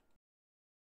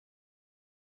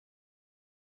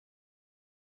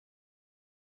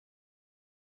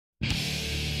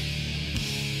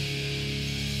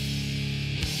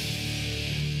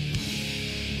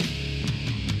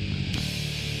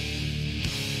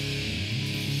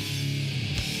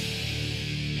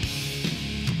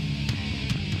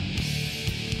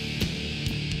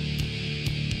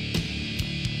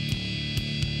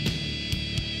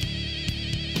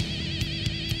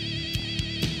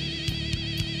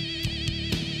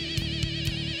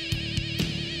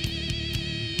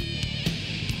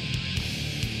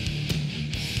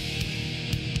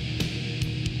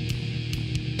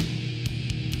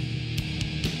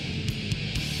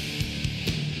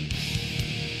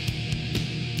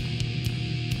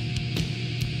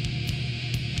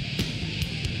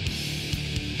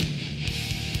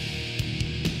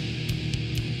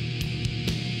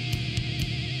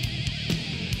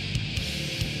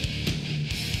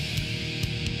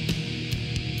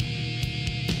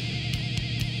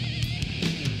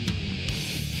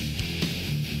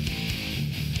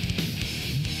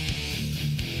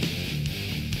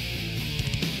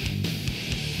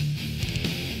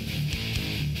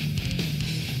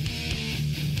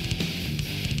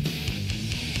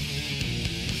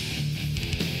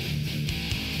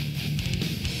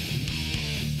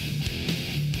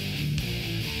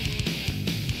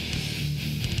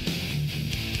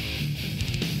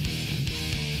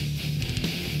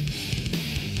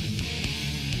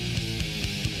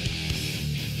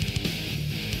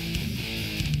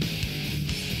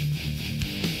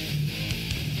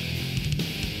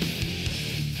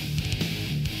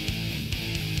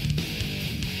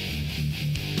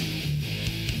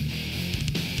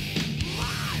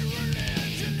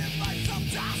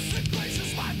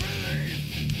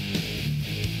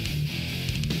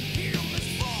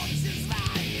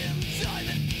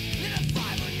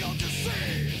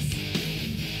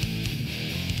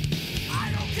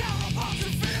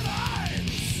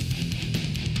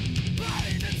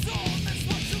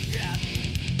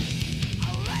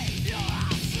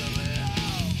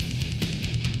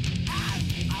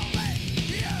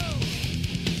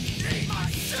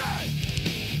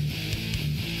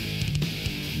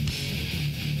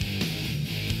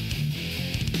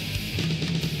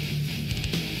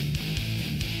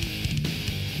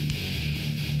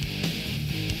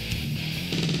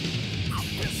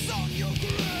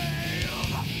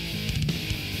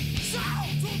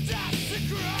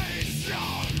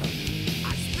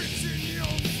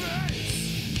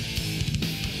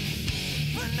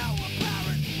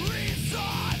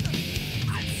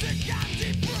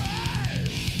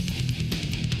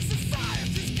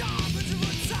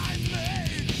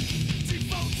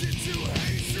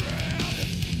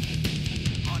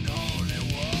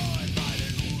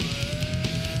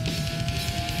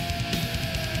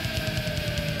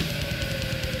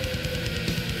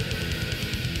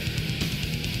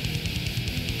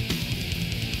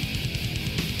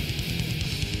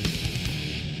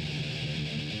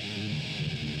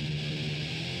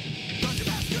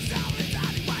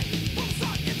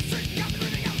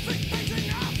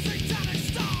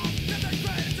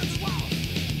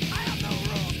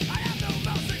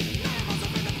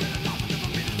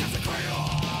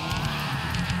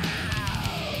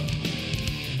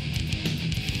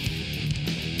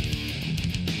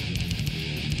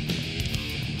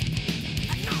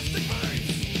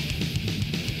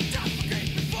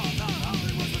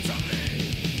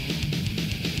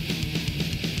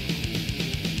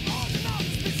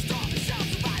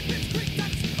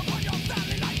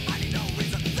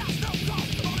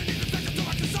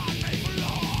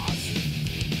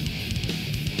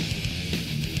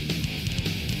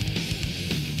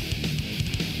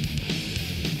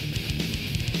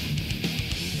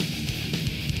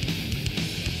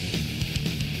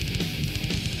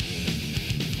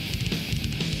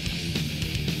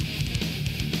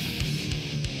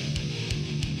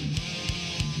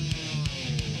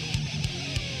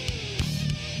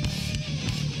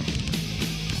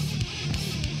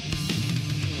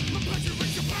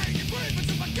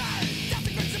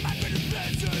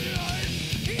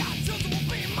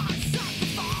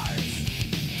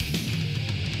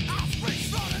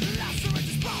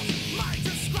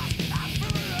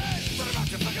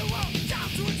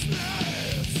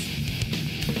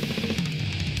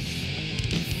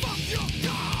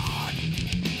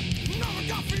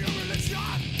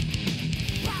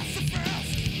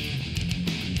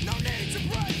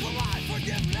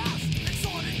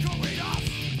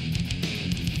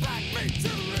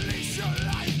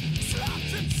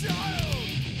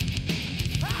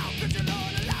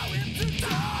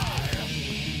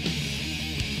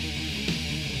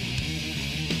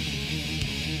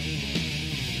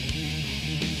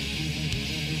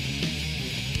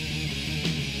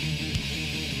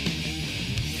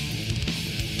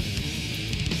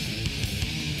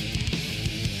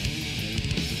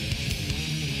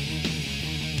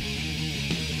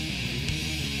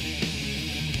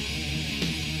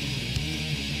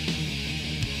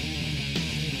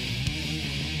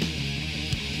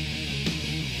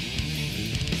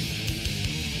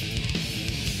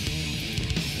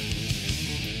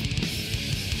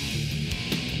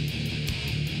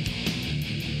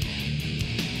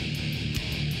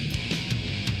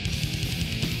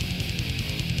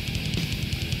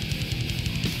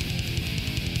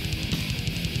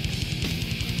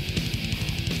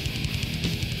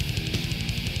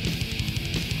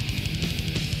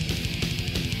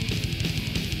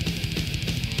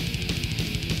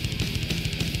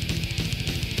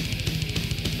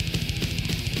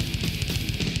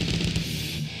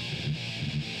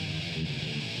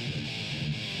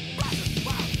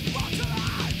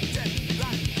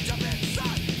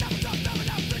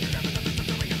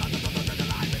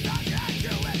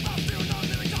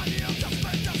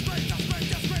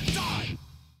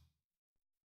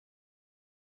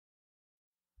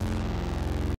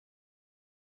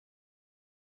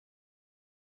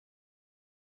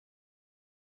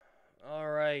 All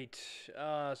right.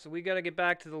 So we got to get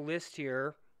back to the list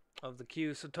here of the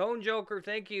queue. So Tone Joker,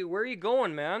 thank you. Where are you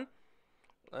going, man?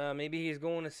 Maybe he's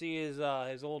going to see his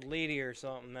old lady or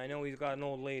something. I know he's got an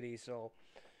old lady, so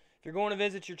if you're going to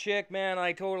visit your chick, man,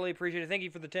 I totally appreciate it. Thank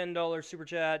you for the $10 super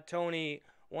chat, Tony.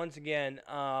 Once again,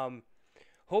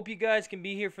 hope you guys can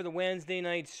be here for the Wednesday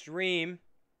night stream.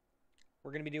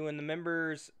 We're gonna be doing the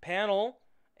members panel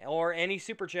or any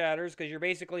super chatters, because you're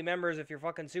basically members if you're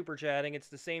fucking super chatting. It's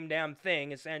the same damn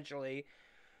thing essentially.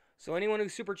 So anyone who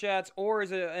super chats or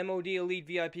is a MOD Elite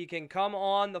VIP can come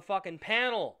on the fucking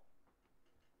panel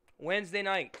Wednesday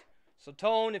night. So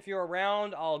Tone, if you're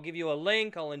around, I'll give you a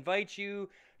link. I'll invite you.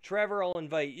 Trevor, I'll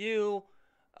invite you.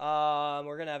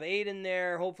 We're gonna have Aiden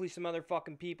there. Hopefully some other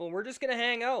fucking people. We're just gonna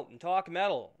hang out and talk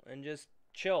metal and just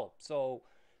chill. So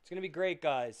it's gonna be great,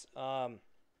 guys.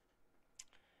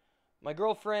 My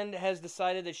girlfriend has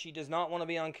decided that she does not want to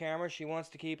be on camera. She wants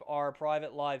to keep our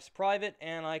private lives private,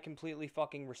 and I completely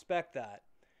fucking respect that.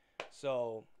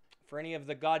 So for any of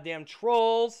the goddamn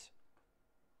trolls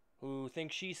who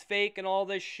think she's fake and all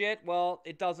this shit, well,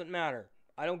 it doesn't matter.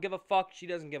 I don't give a fuck. She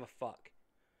doesn't give a fuck.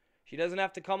 She doesn't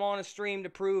have to come on a stream to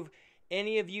prove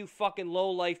any of you fucking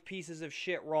low-life pieces of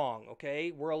shit wrong, okay?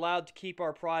 We're allowed to keep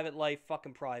our private life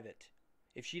fucking private.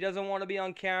 If she doesn't want to be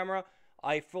on camera,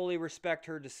 I fully respect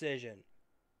her decision.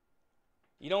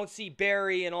 You don't see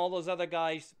Barry and all those other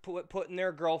guys putting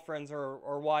their girlfriends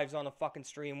or wives on a fucking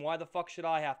stream. Why the fuck should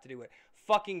I have to do it?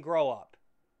 Fucking grow up.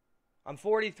 I'm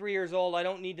 43 years old. I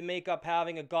don't need to make up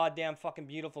having a goddamn fucking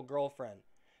beautiful girlfriend.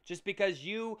 Just because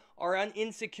you are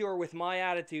insecure with my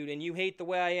attitude and you hate the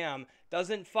way I am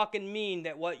doesn't fucking mean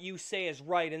that what you say is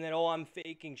right and that, oh, I'm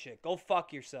faking shit. Go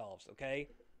fuck yourselves, okay?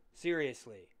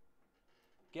 Seriously.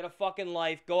 Get a fucking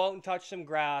life. Go out and touch some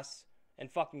grass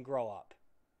and fucking grow up.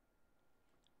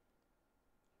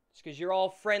 Just because you're all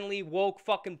friendly, woke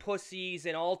fucking pussies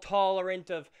and all tolerant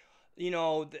of, you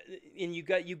know, and you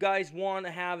guys want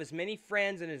to have as many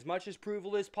friends and as much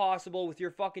approval as possible with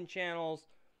your fucking channels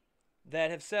that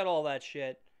have said all that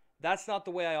shit. That's not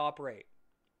the way I operate.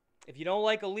 If you don't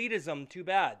like elitism, too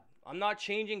bad. I'm not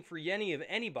changing for any of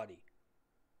anybody.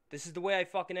 This is the way I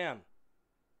fucking am.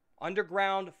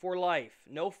 Underground for life.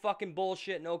 No fucking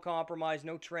bullshit, no compromise,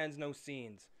 no trends, no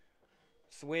scenes.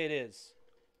 It's the way it is.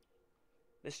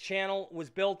 This channel was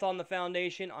built on the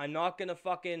foundation. I'm not gonna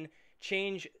fucking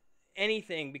change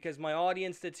anything because my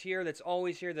audience that's here, that's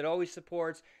always here, that always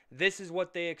supports, this is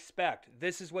what they expect.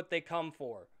 This is what they come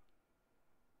for.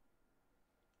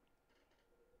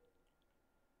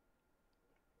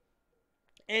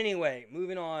 Anyway,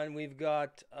 moving on. We've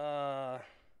got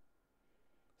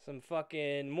some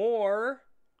fucking more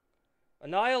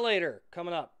Annihilator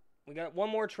coming up. We got one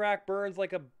more track, Burns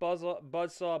Like a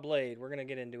Buzzsaw Blade. We're going to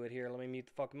get into it here. Let me mute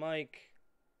the fucking mic.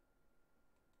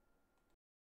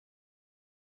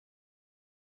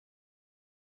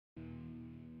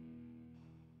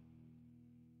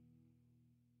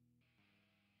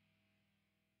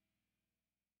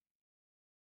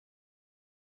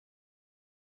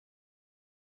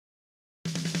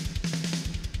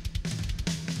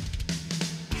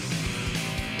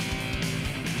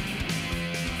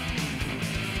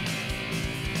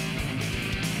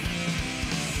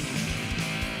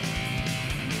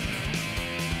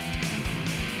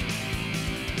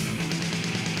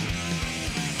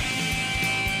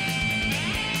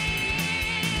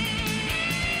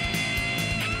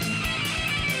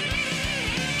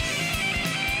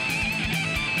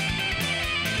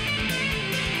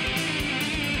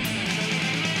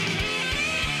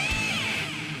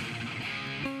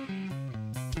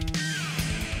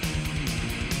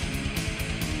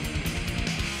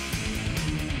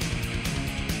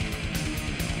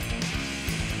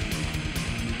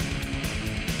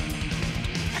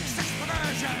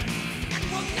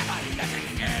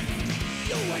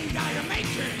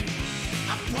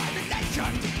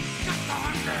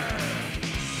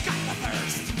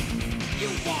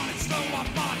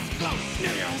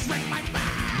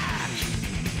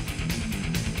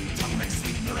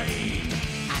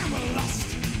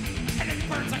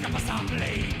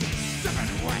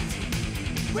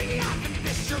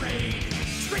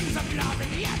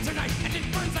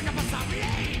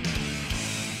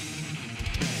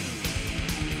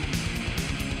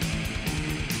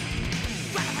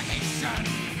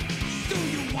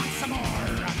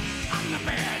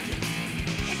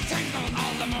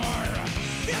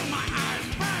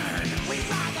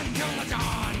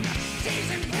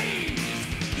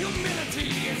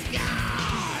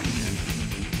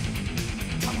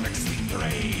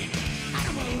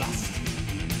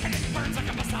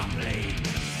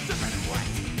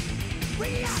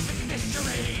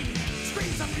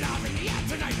 Screams of love in the air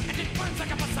tonight, and it burns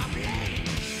like a bus of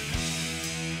flame.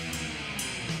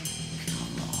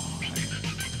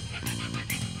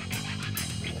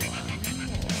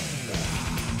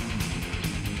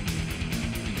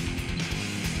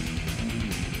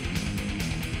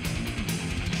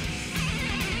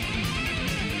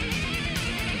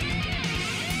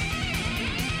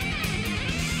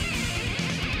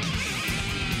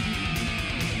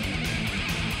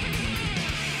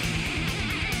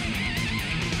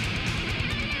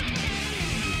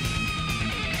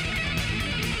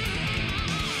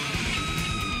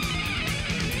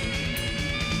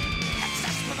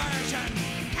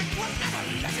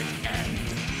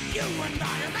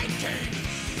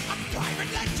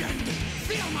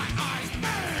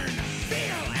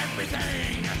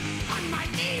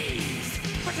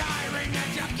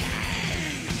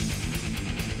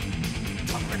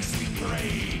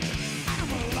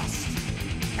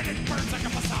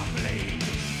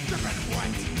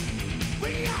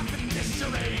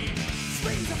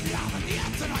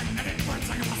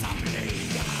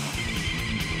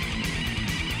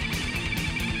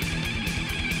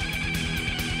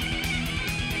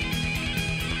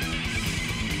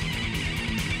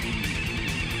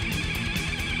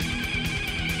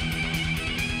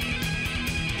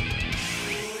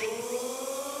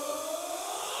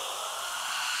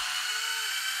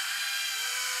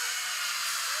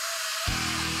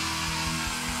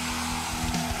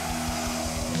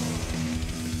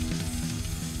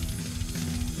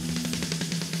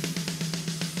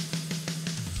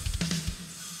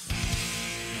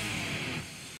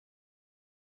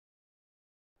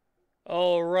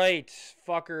 All right,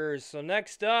 fuckers. So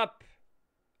next up,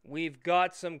 we've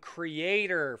got some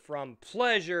Creator from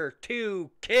Pleasure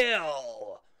to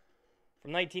Kill.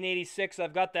 From 1986,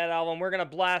 I've got that album. We're going to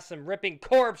blast some ripping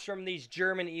corpse from these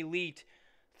German elite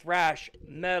thrash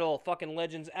metal fucking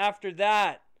legends. After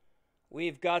that,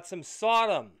 we've got some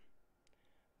Sodom.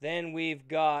 Then we've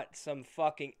got some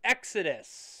fucking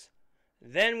Exodus.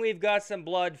 Then we've got some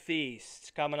Blood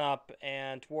Feast coming up.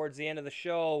 And towards the end of the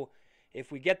show,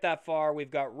 if we get that far,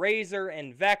 we've got Razor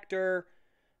and Vector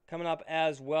coming up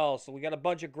as well. So we got a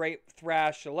bunch of great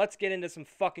thrash. So let's get into some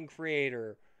fucking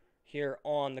Creator here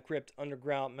on the Crypt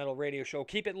Underground Metal Radio Show.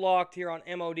 Keep it locked here on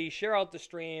MOD. Share out the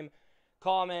stream.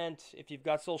 Comment. If you've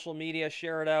got social media,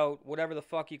 share it out. Whatever the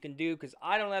fuck you can do. Because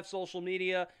I don't have social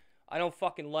media. I don't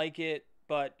fucking like it.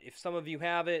 But if some of you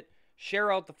have it,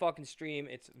 share out the fucking stream.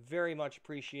 It's very much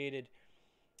appreciated.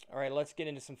 All right, let's get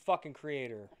into some fucking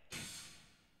Creator.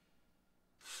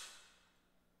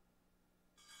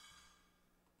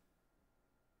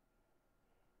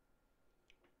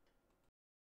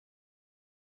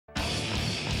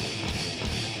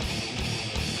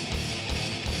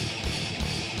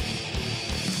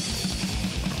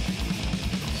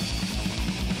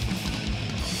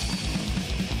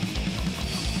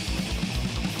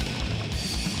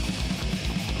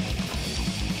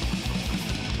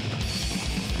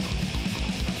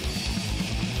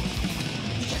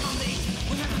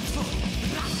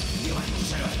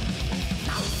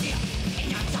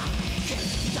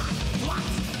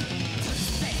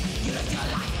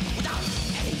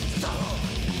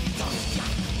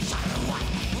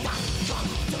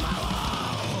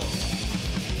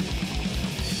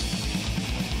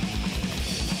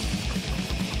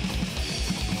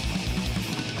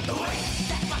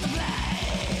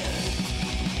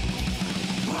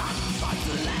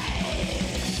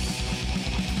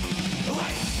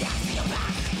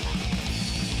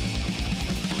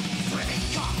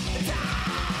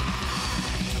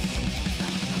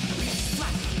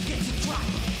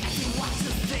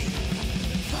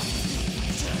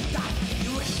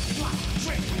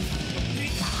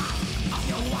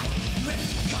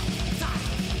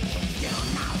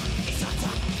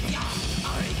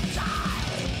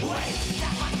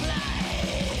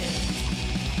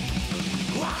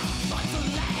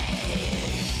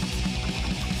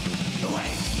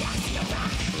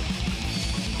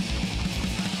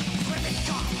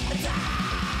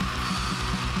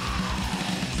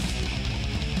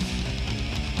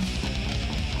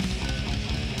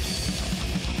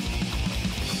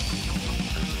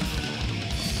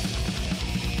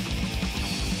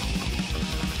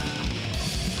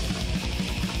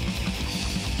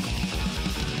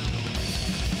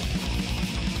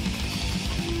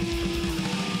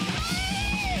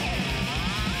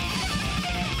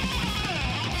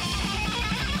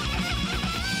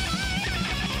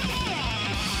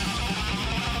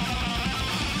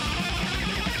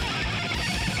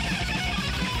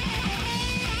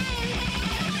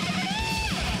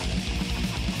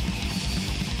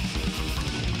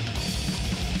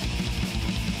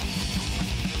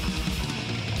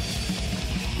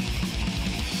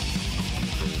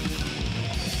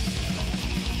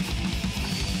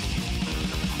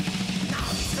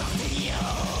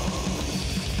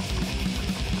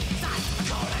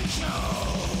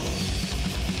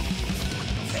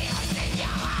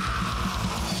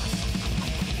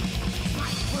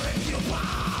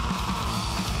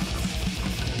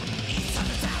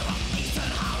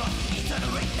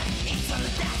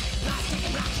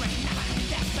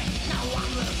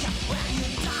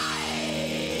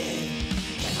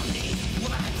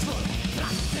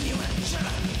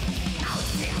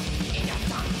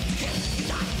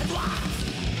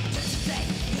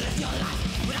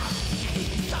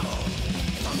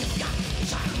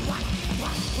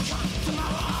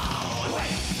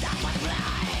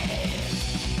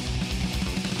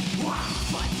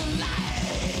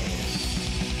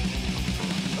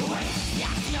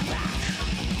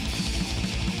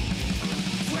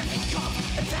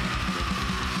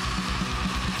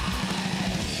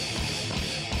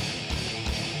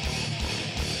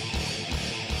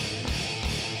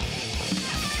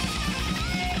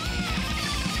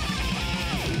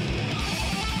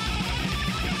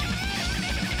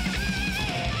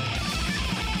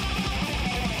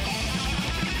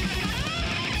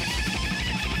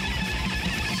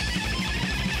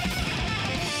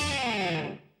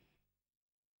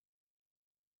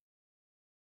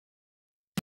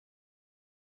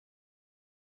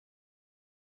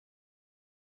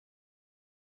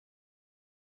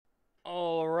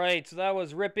 All right, so that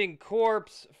was Ripping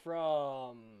Corpse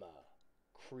from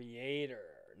Creator.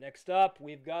 Next up,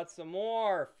 we've got some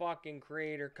more fucking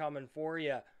Creator coming for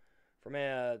you from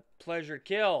a Pleasure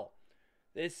Kill.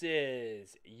 This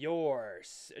is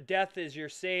yours. Death is Your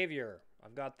Savior.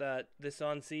 I've got this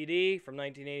on CD from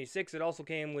 1986. It also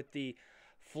came with the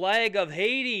Flag of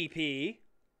Hate EP,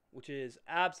 which is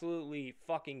absolutely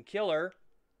fucking killer.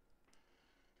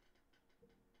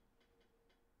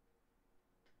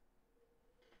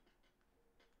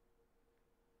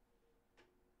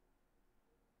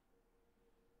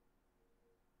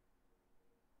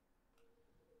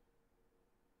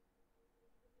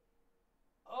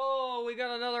 Oh, we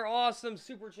got another awesome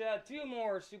super chat. 2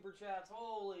 more super chats.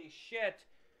 Holy shit.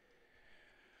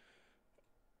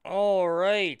 All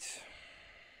right.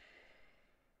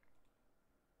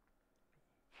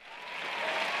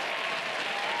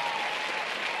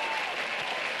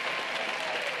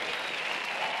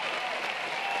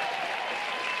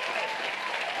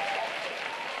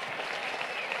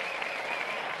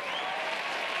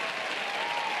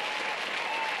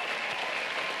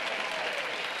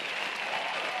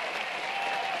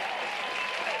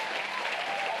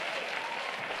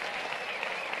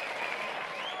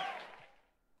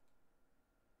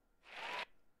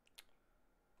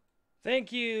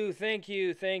 Thank you, thank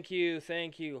you, thank you,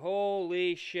 thank you.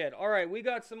 Holy shit. All right, we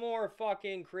got some more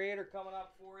fucking Creator coming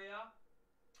up for you.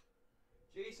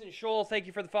 Jason Scholl, thank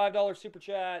you for the $5 super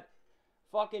chat.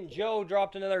 Fucking Joe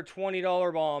dropped another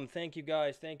 $20 bomb. Thank you,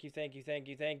 guys. Thank you, thank you, thank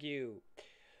you, thank you.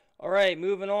 All right,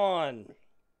 moving on.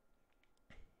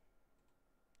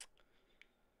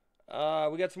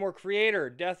 We got some more Creator.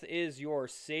 Death is Your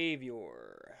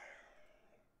Savior.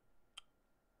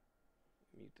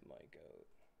 Mute the mic out.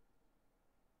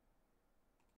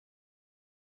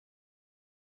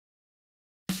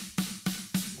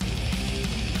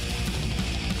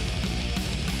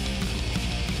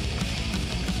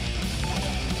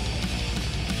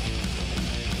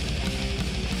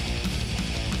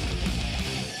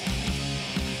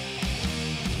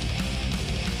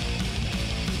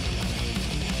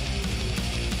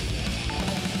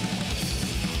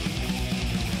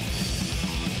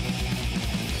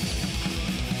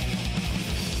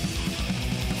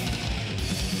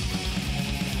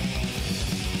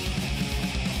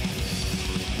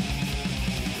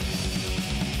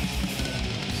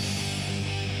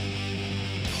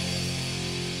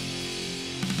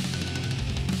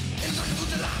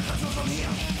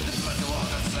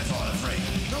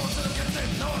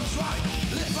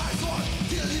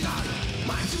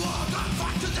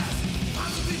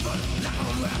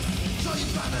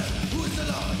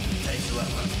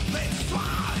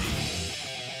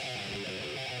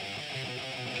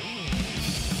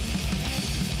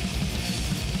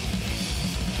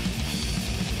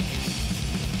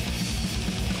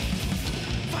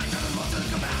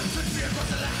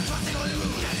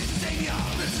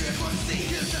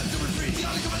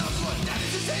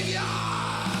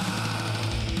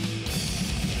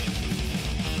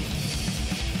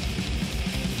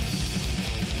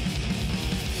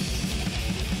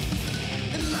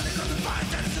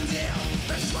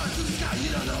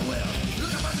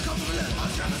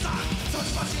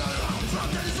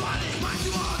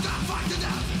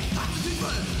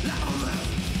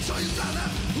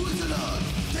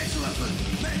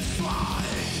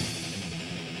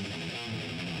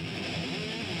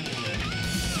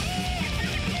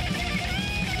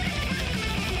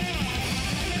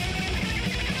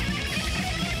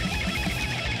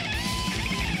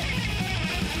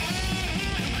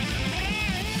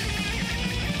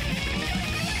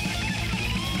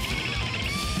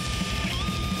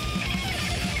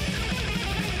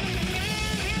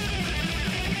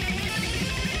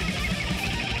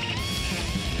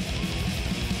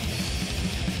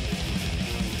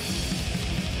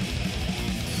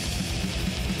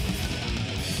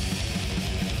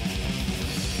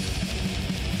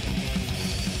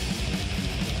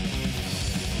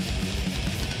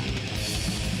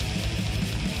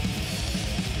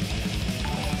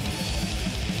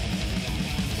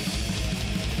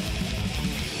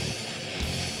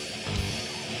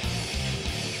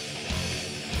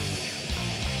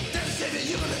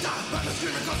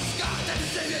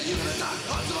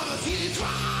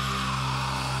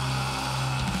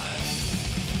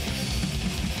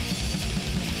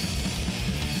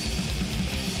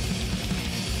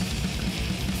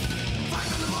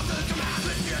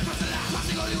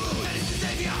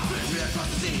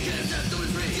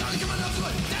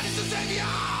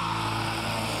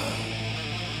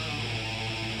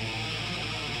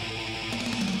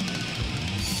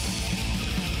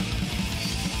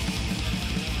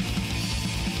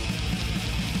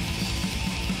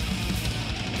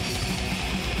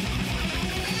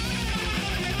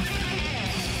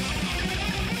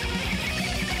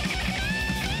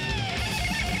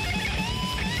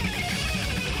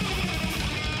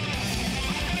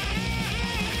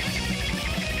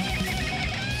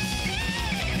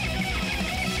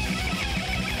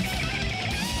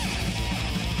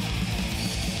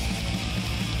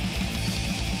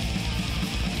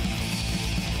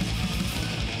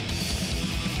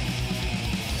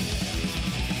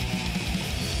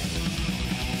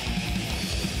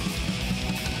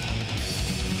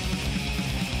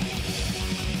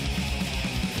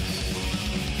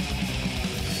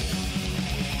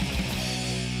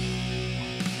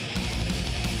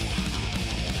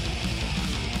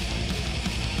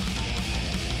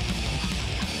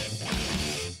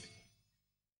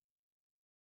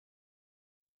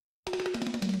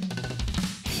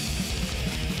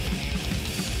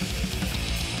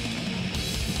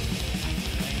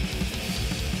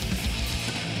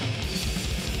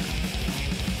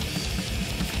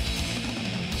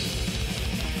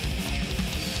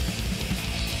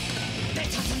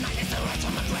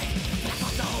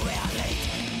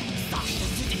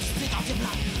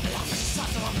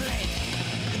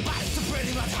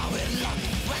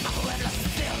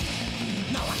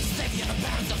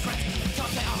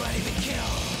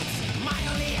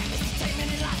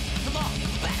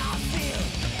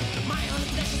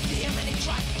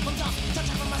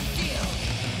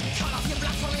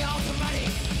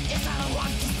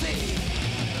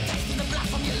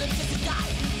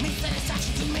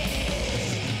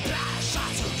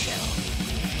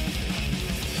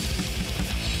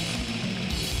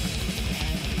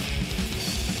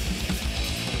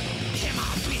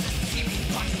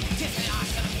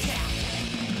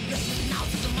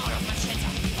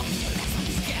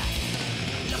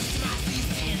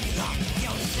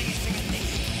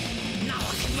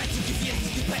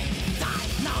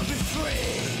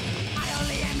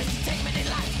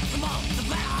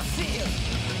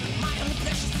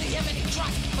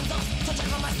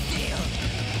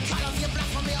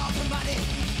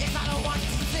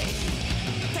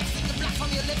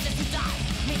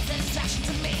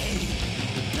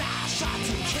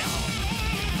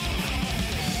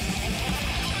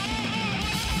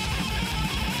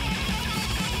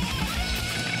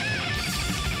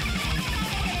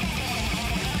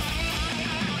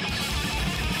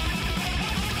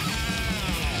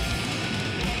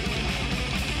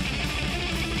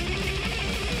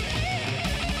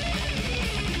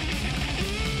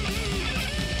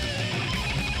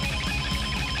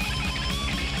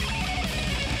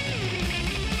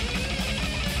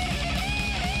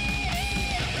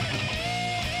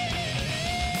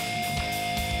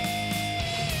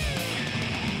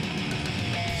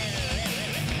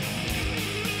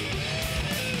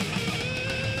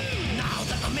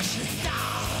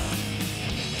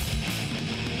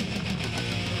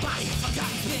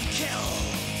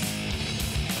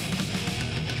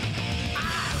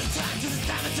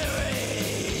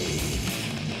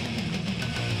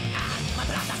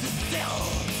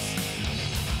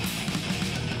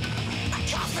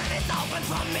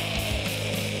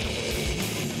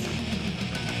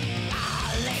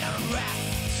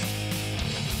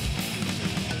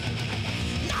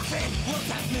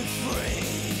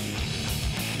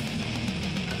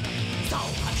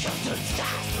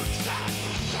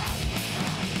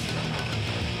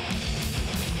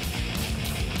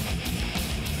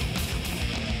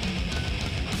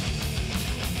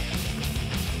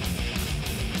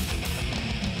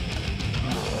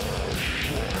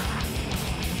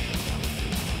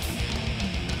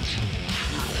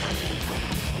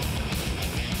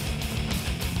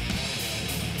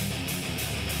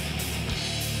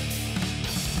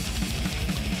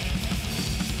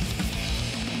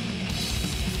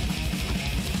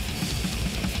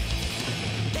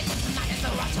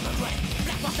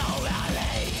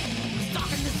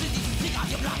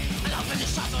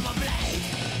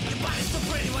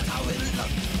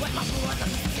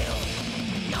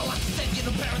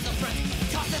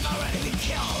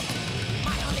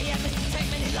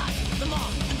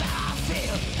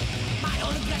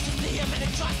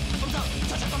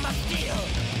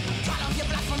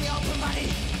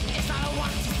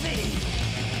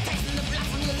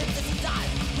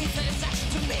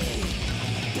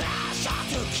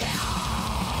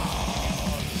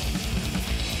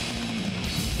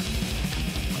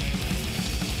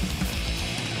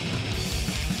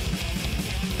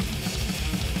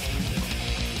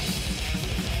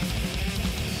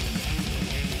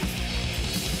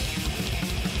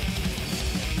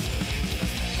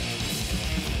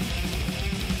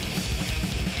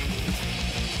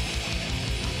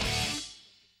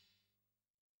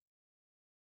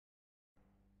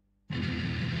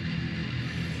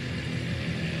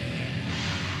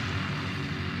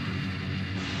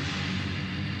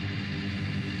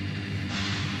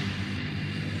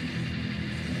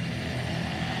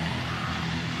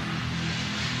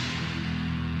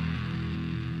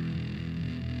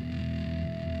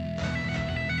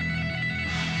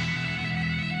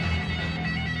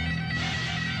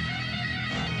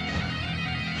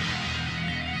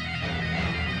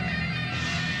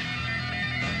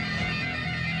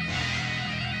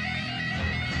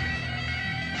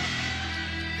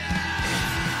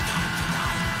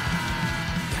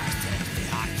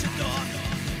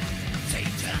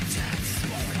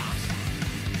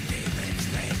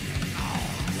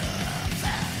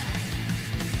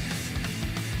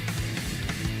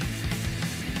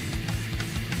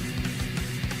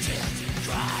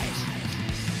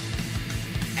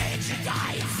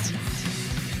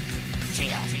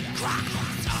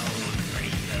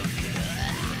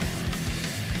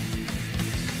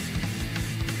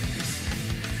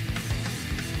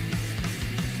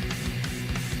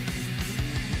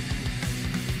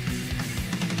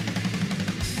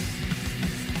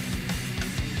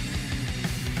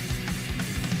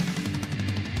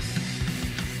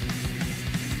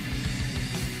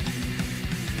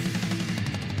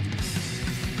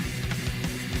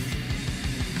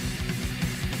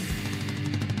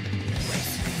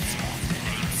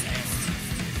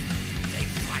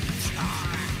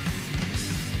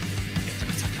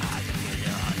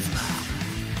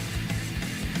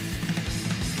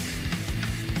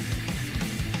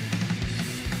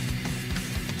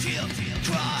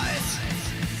 cries,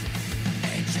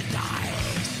 ancient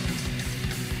eyes,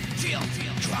 chill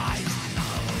cries,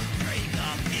 outbreak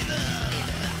of evil.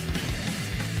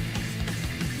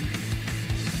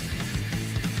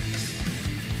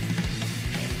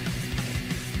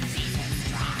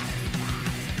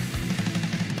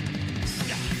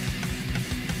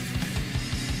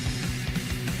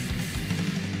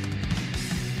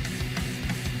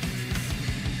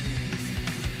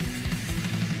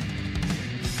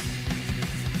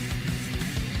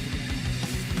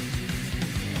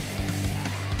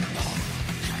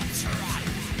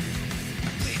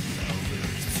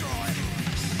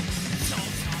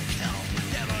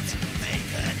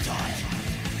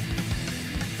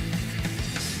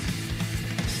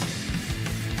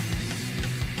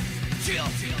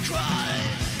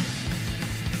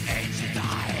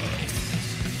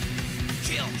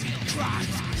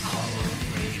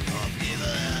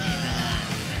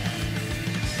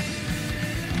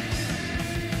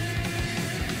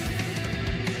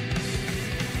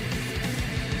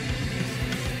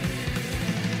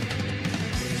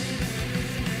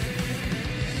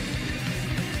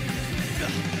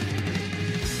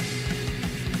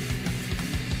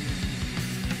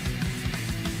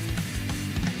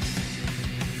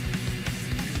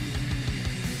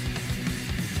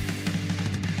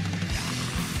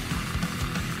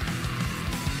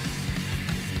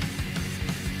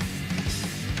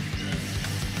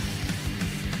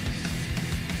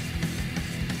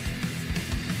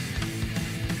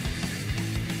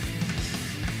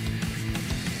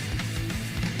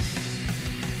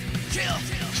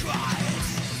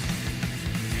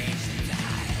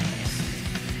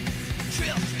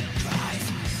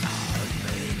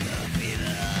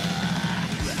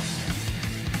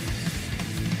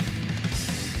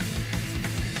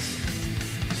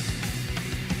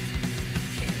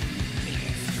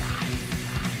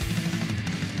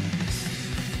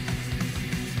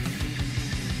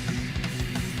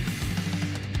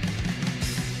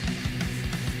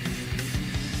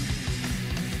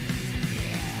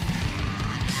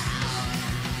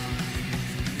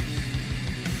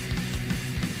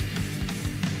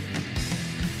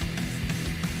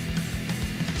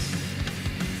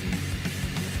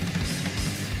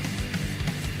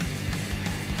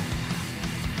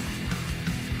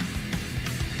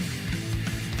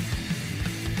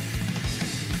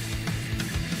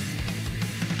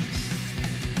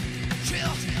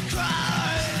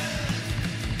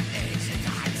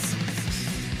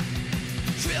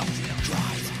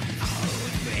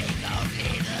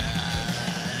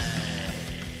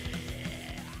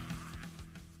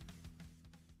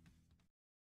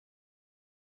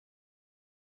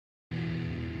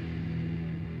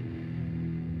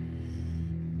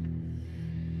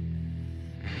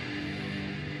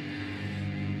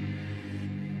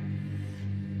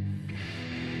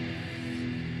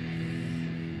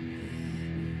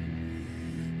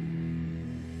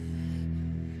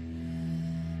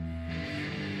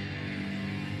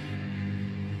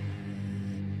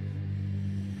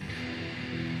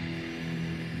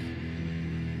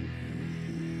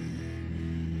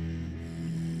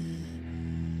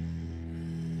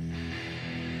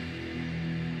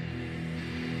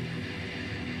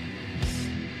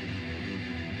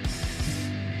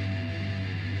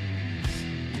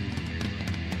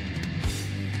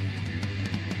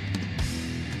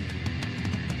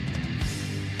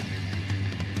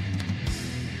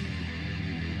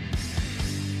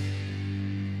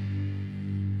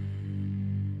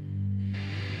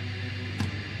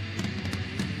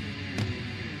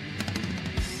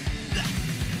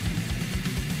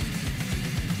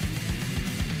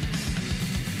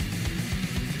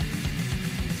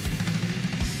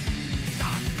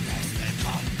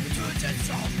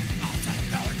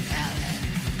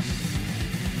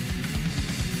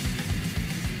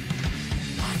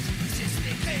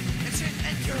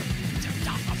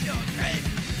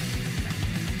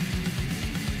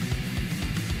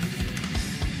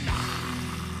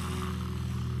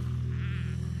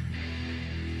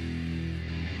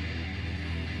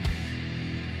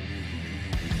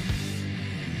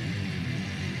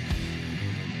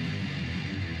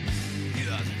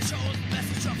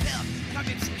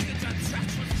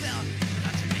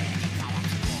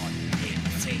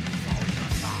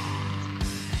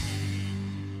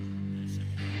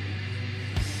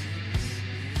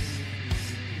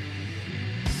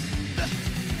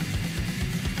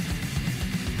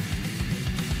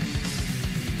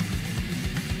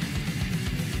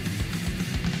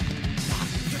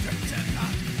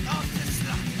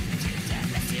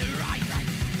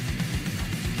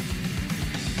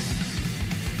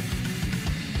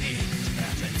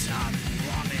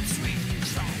 Sweet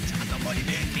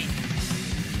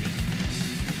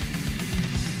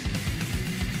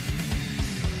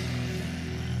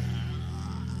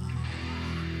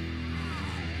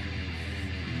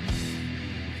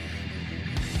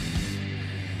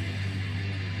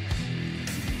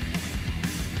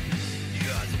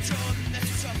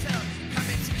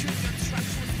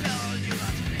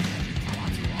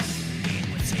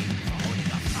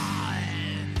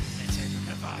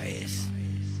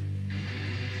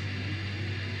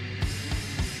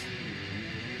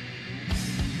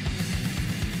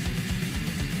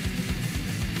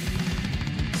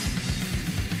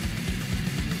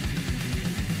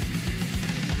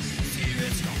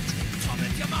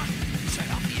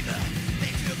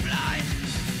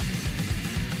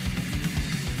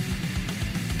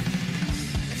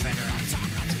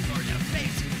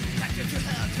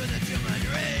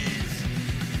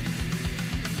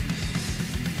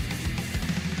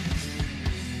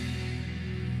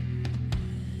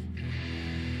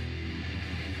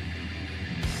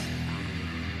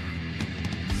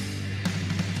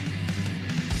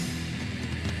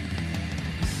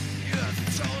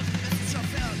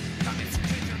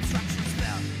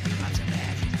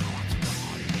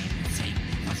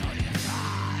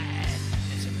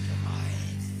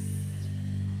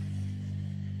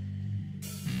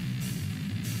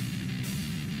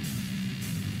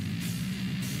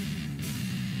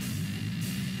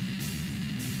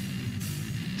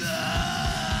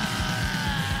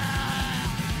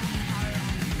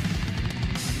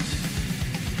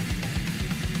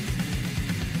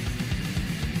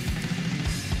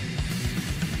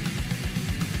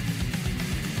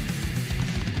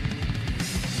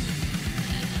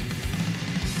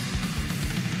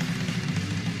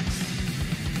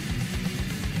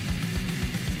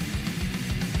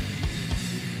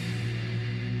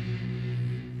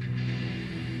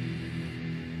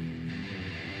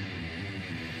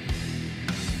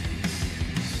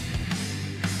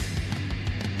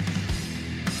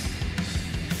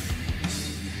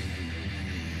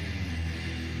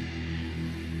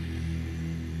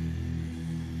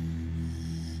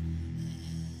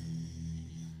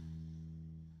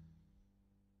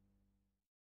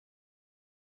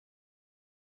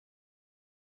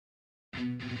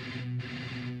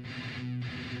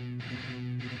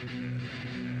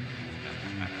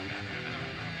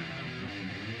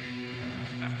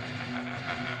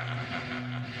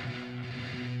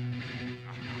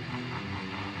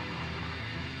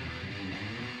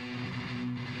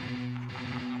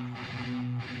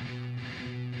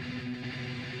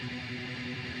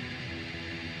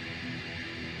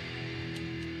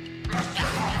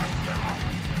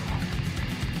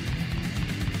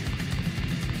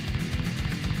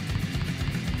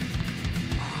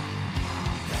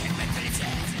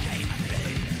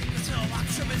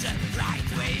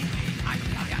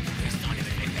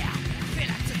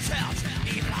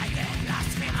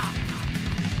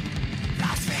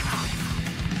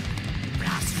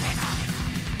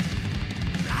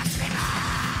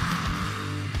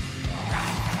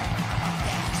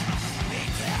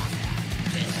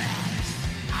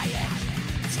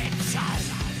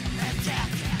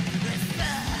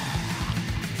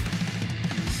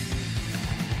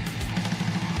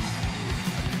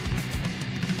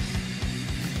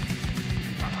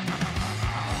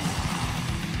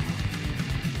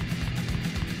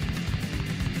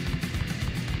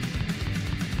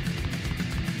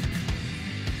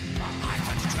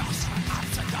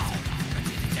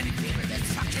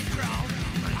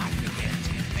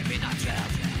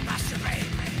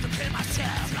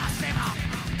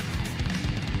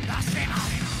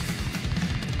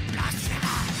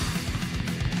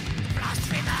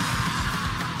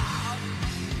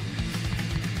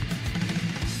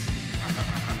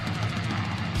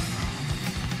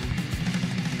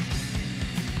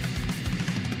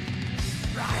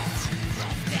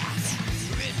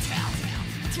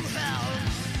to hell.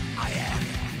 I am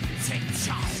taking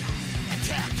charge,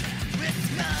 attack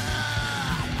with love.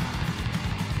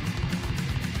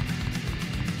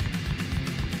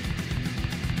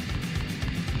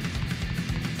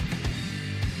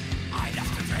 I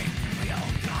left the drink, my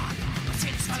own blood.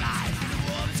 Since my life, the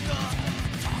war is gone.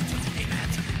 Talk to the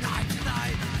demons, night to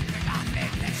night. The God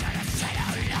made me shut a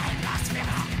shadow line.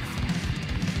 Blasphemer,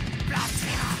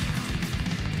 blasphemer,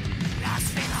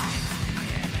 blasphemer,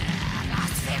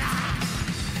 blasphemer.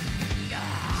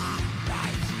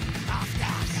 Right of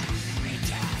death,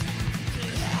 return to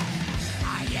hell. I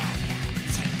am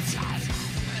taking charge,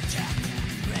 attack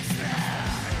with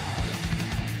love.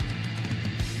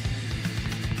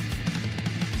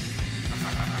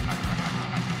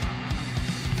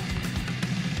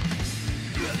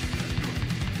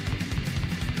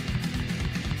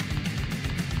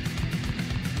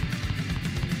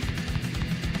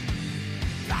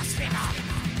 Blasphemer!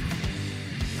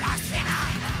 Blasphemer!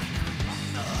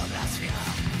 Oh,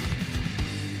 blasphemer!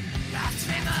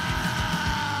 Blasphemer!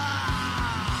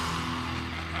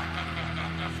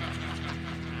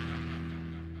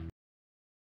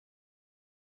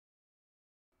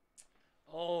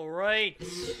 All right,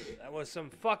 that was some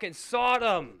fucking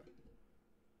Sodom.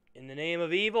 In the Name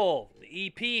of Evil, the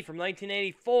EP from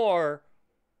 1984.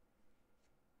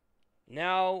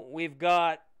 Now we've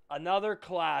got another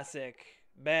classic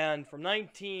band from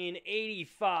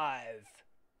 1985.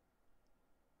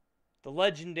 The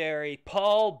legendary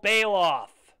Paul Bailoff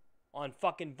on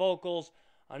fucking vocals.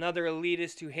 Another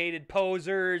elitist who hated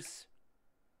posers.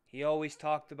 He always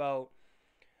talked about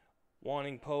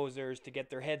wanting posers to get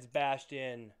their heads bashed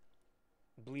in,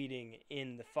 bleeding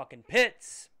in the fucking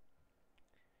pits.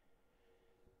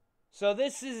 So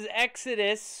this is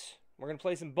Exodus. We're going to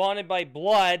play some Bonded by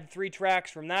Blood, 3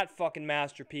 tracks from that fucking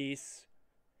masterpiece.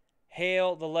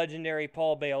 Hail the legendary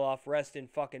Paul Bailoff, rest in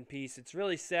fucking peace. It's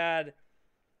really sad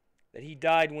that he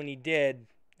died when he did,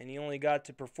 and he only got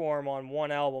to perform on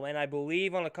one album, and I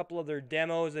believe on a couple of their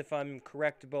demos, if I'm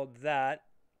correct about that.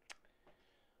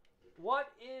 What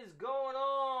is going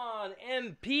on?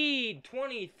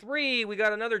 MP23. We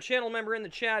got another channel member in the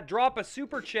chat. Drop a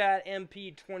super chat,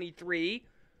 MP23.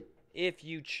 If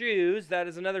you choose. That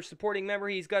is another supporting member.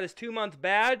 He's got his 2-month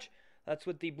badge. That's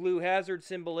what the blue hazard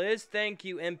symbol is. Thank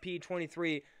you,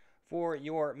 MP23, for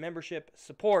your membership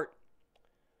support.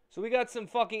 So we got some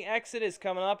fucking Exodus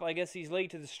coming up. I guess he's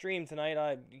late to the stream tonight.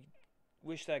 I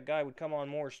wish that guy would come on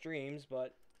more streams,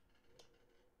 but...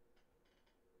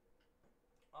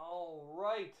 All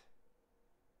right.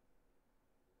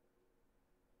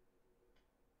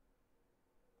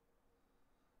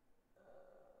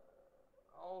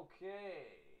 Okay.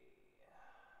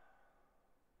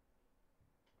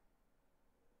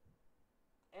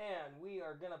 And we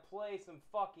are going to play some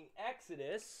fucking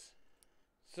Exodus.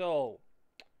 So,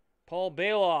 Paul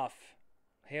Bailoff,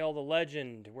 hail the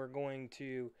legend. We're going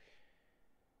to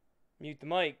mute the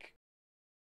mic.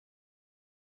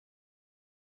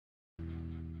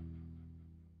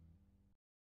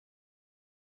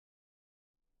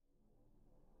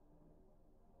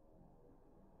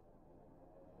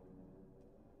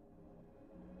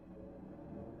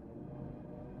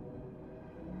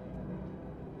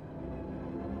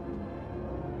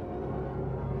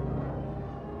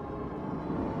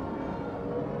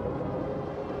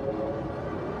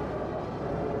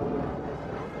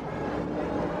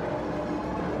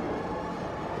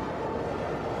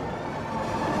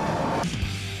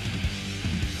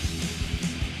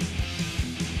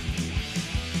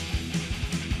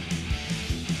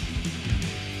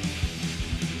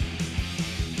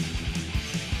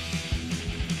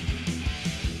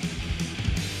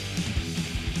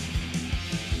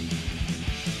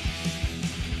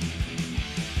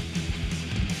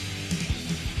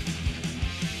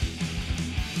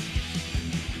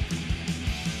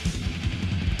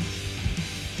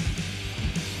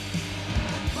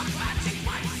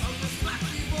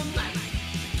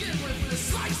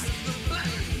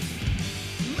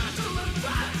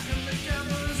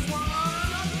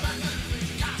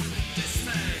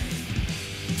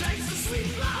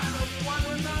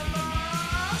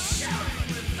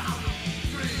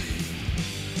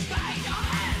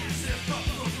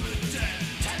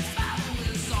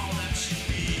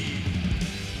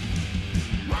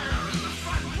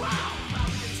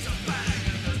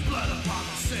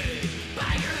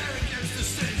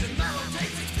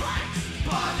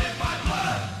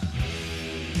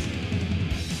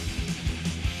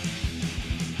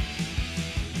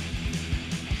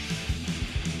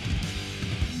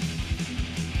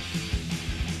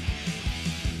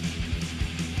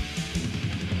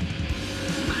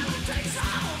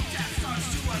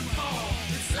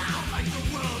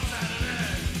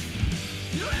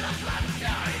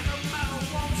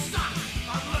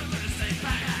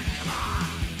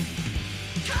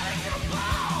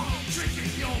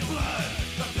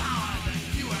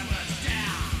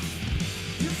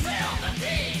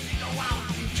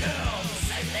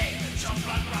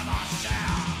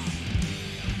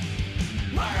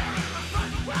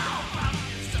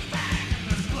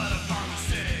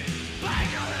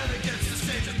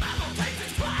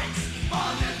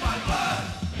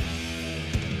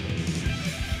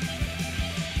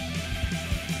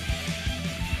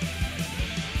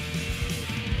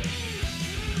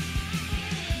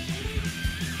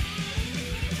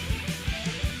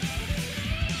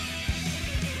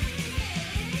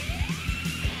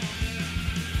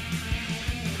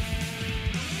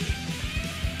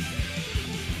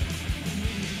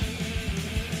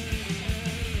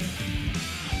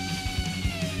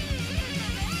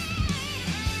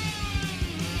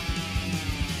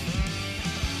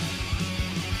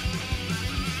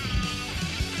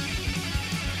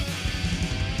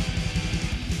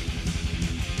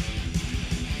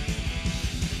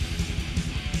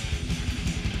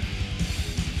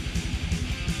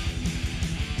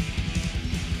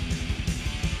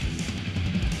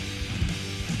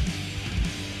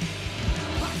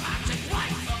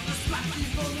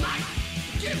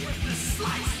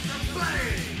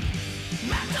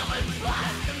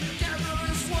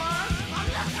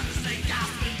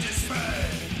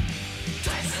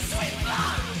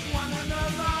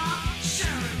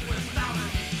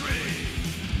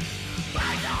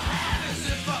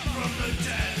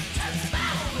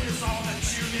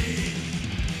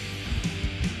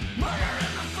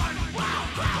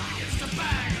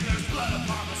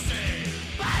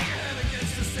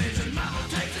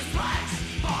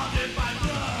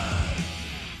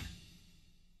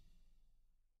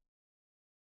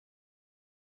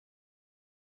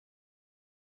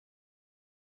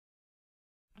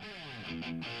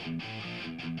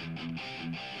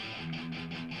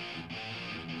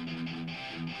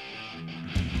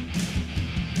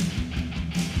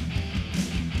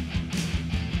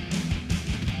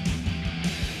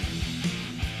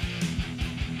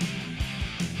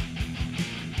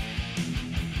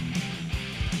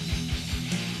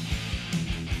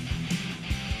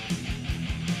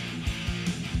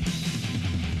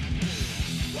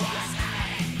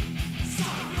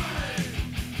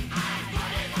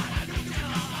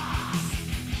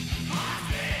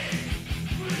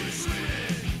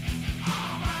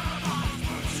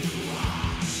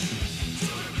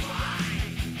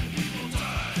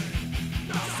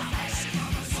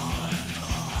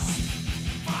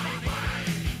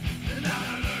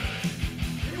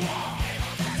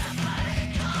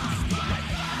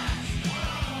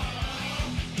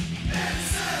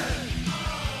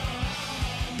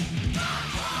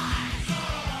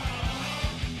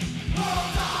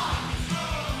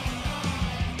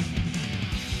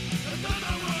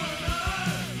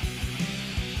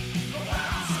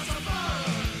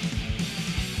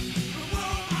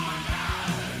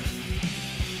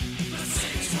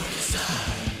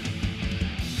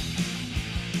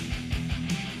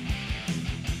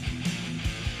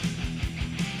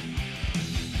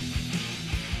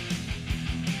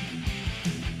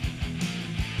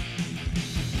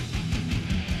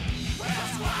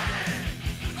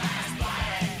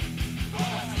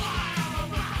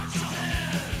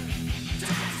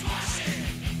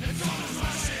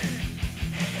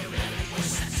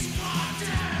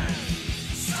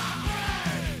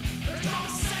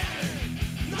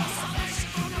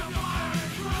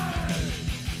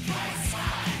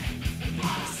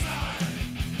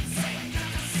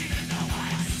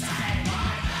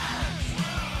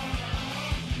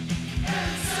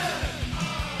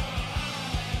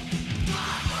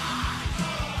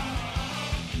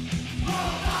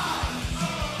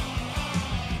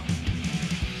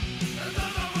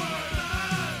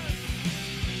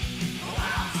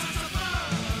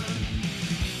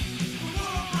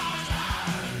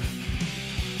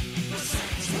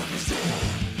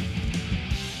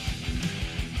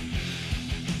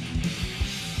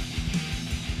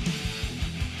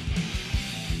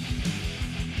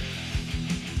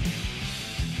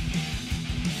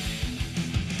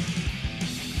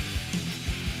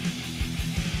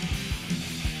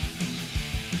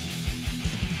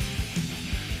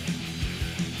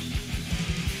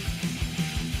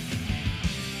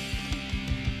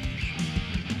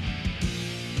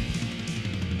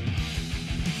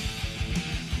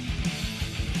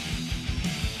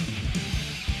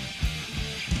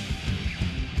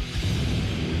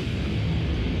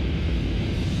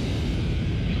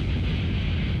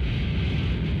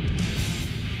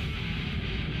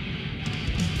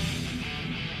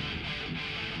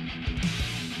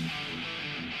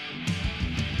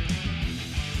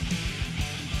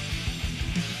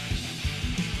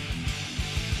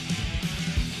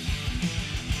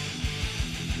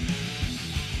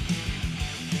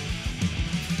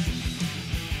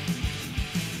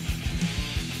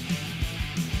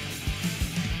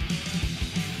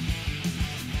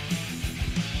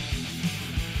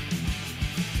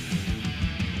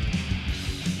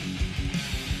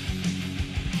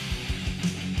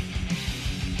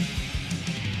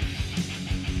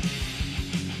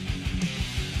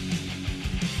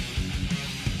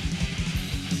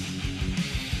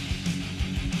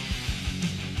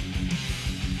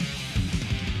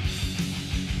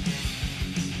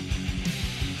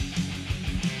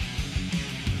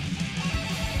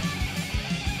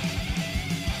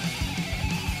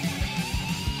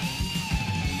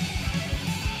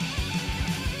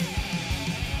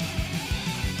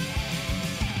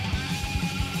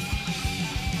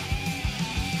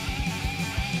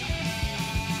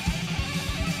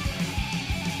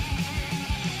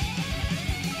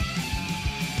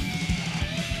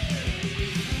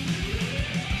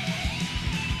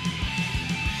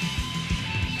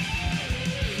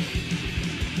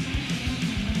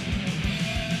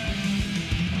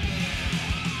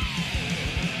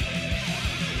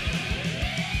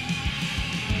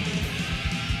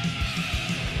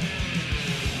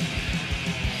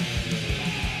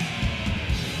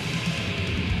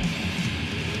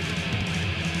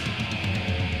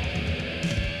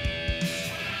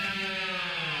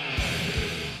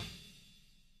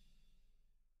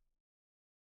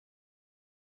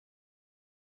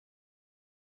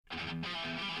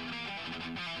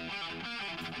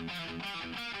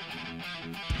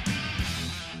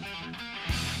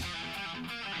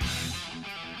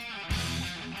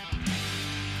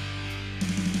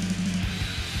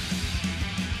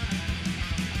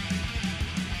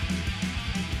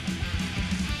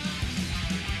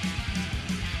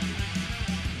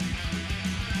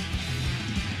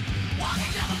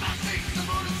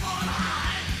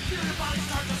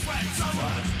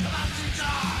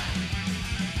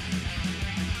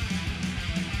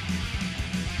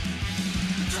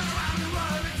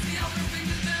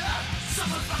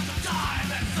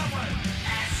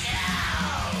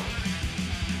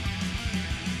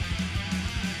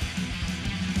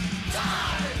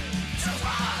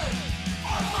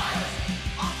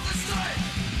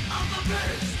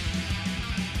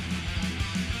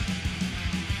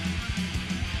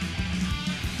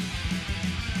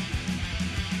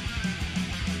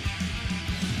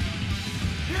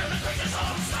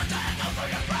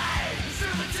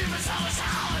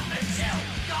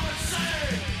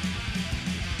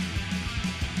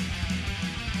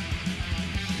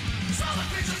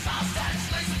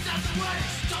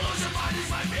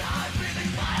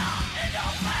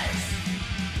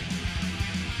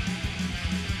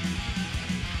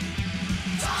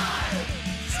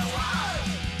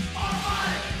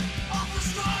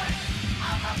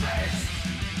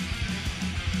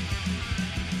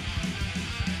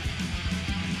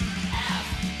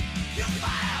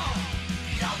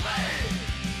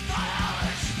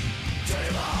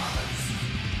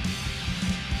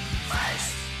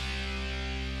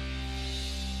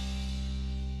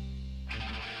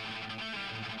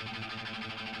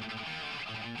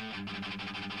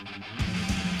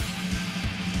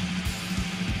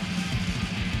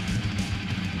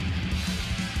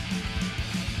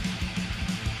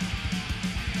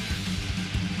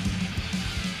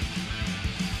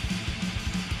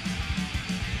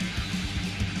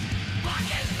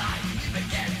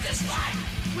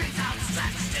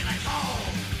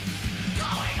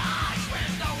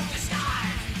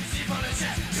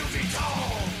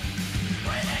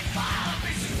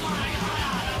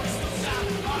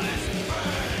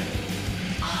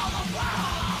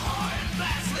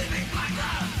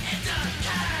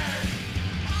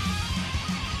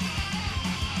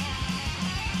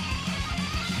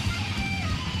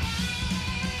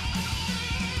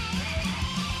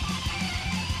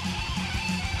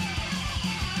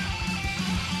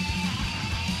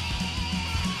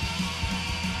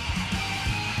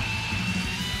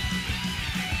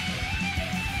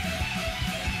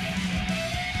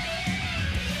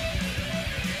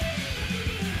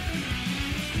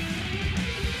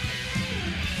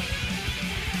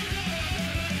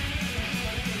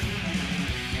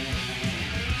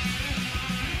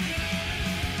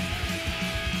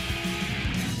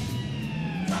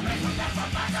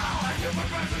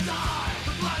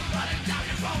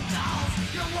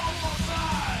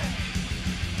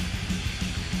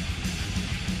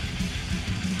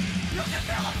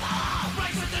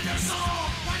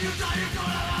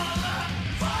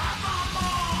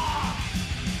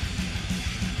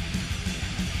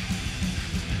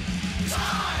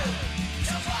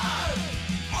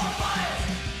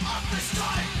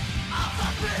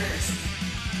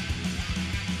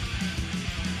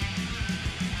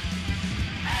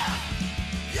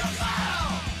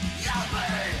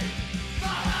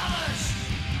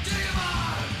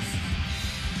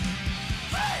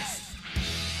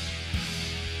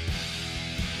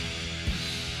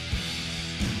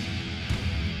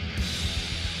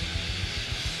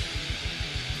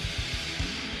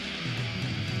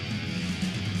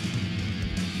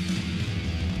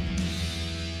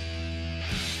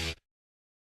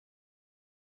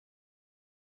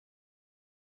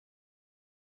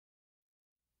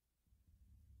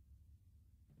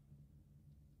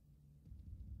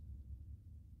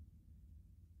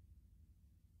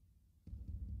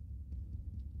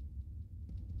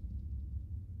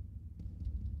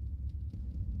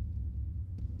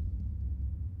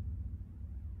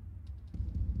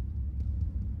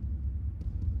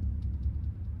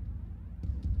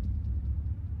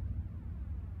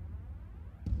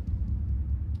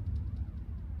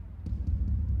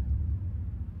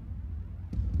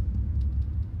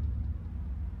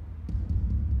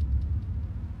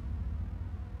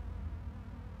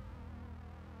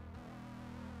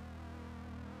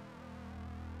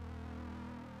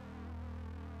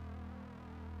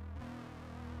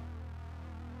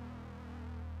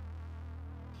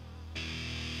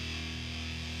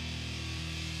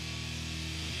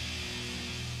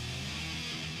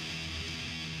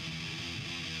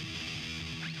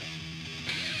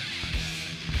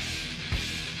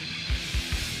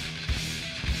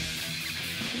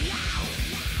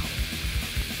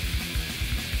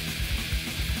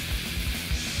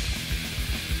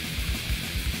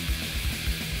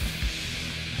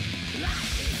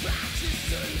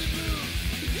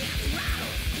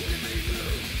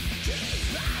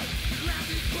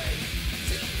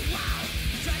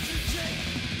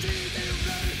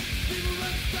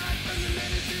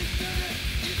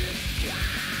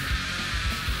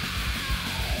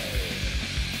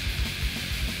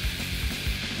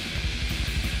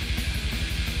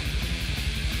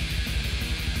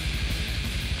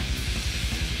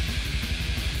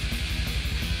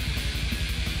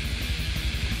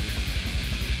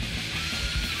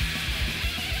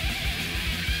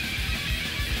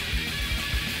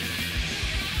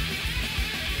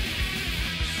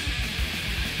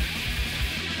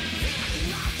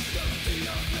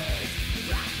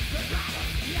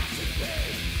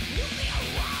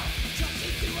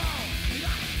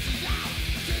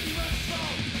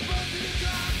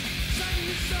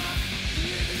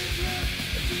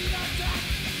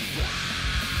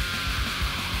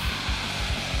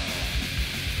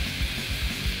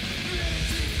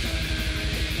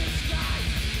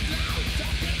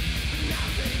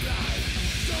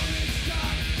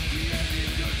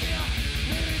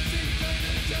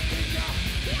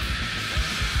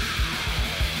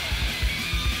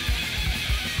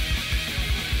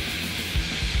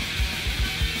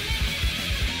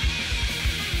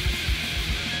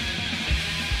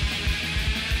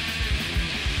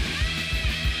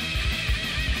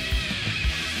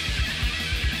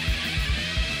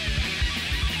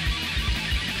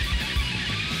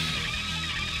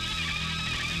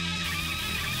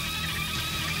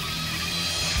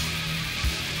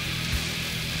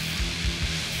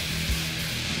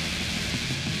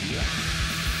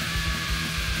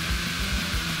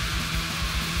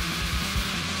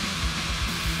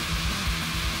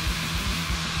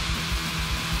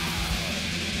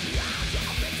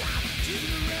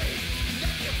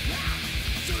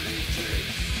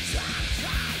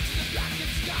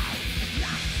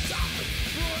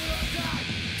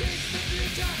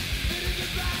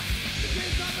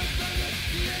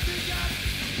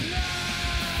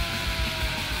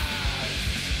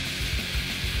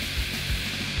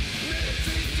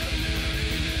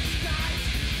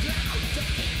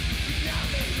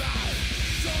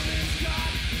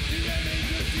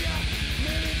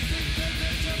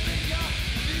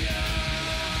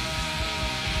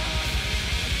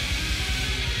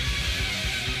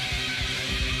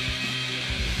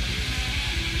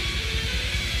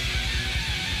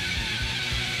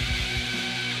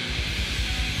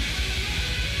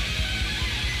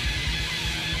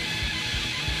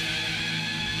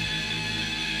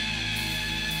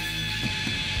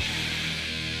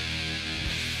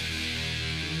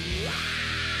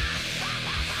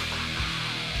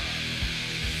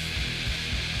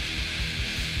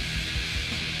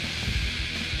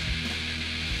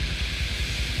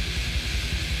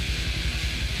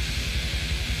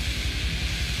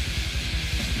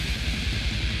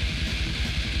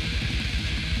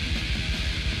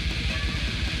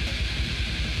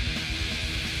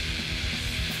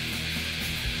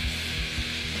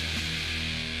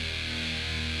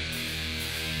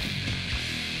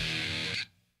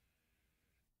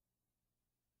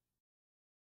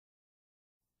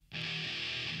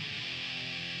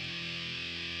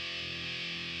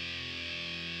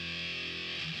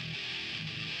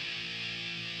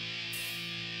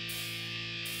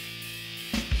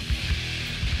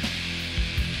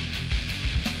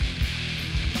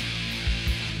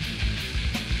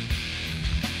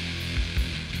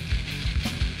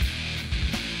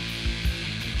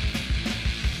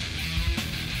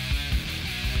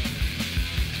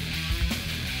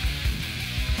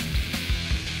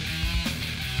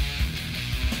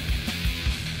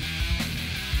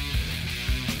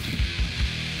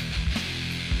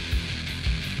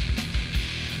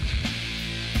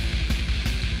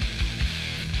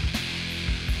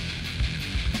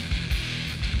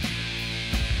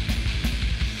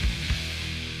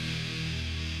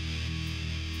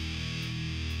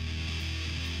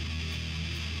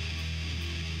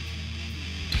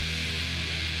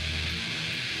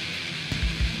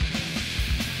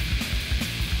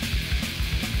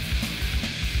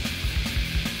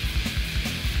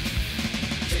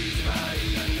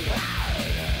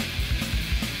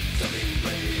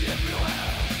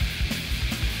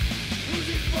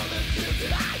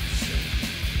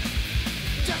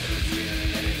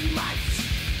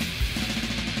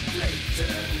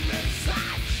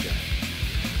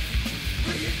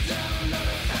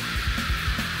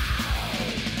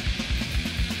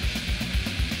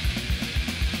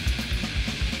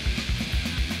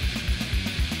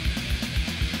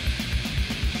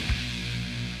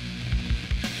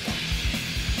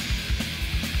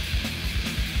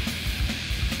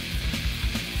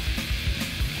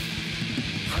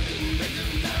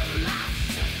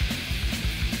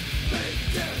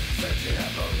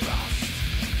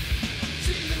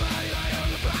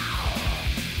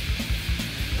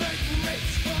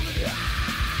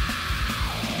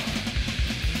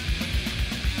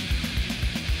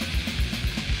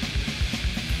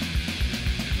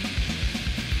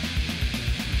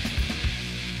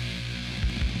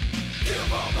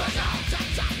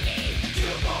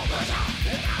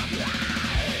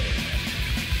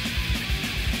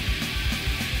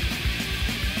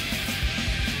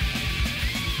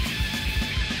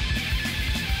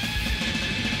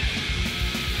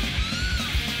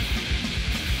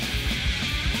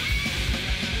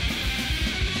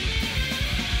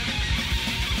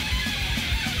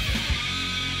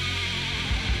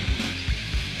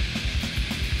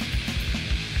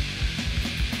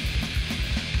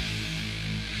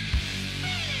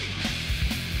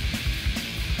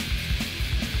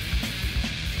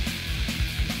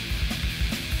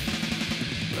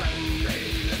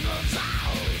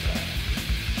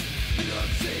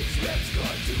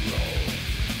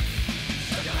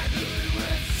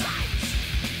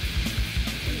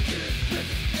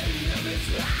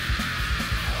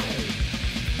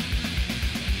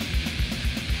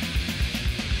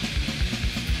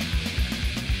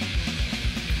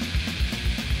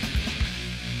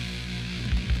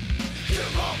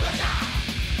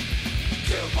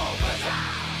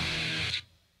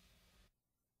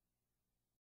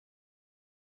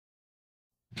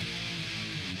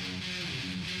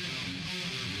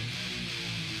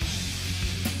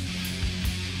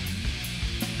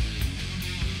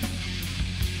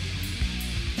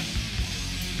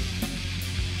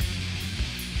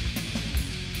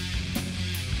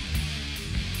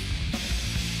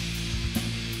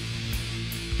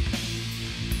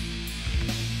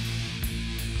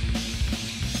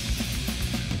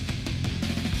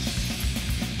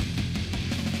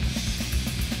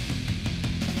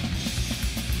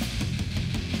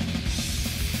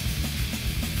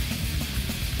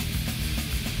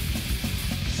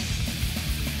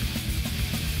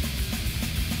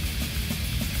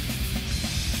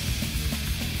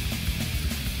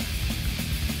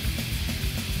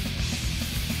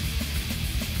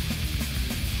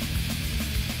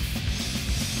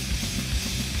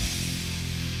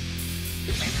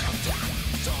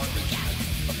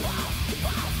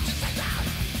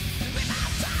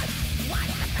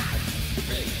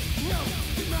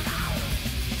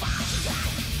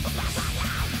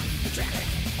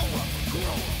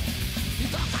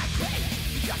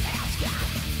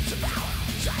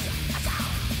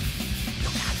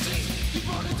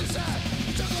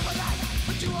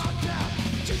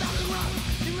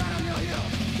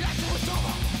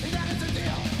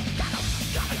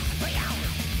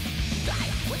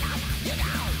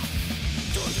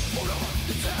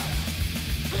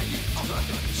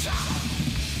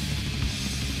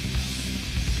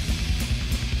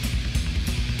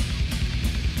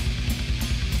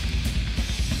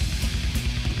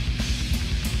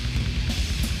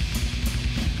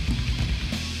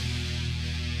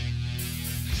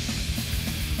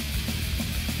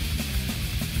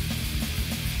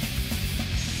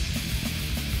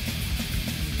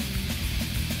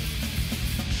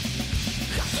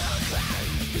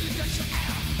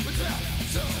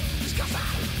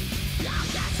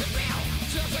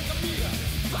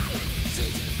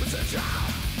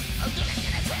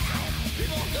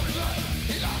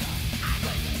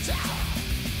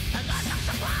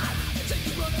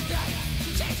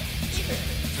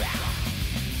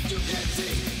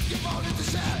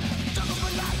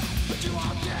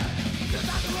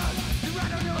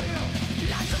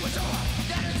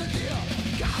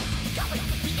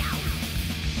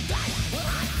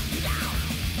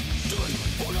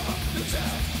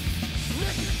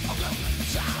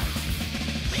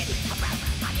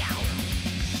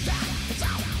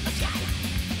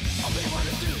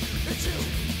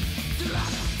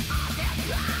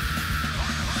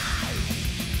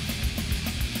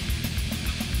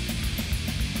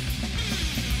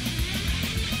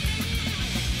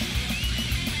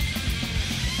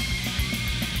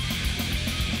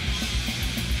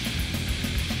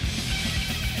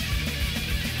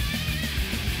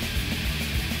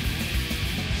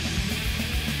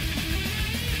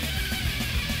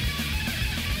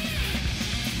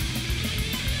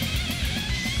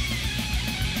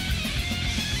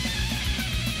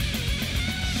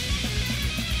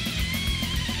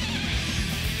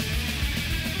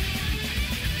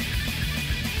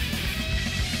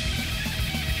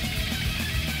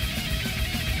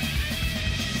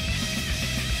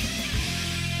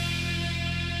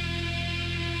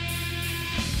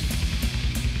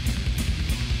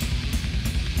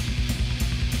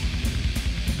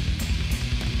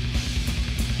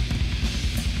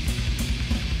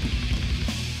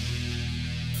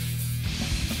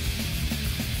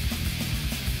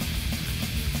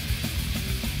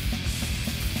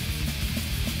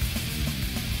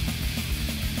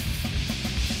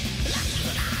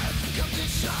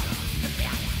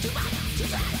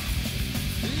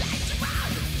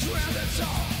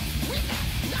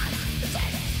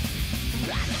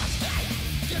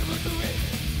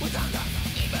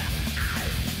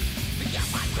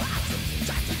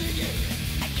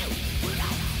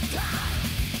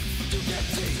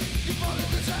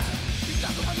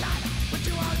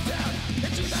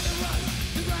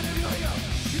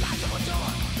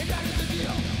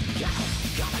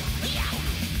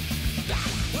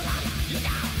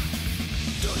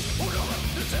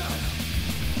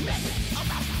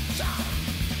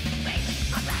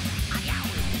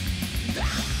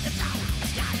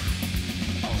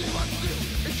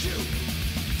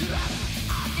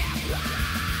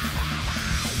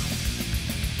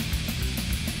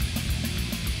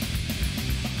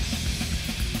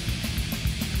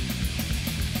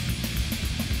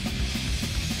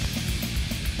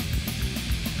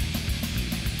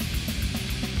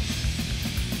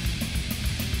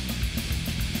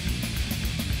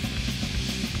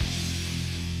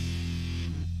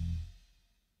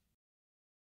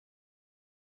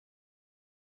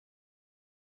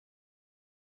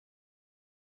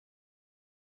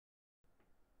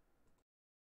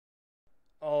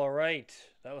 Alright,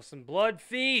 that was some Blood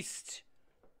Feast.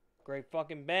 Great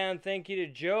fucking band. Thank you to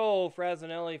Joe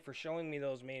Frasinelli for showing me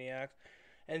those maniacs.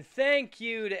 And thank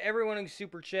you to everyone who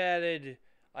super chatted.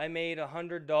 I made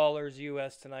 $100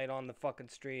 US tonight on the fucking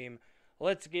stream.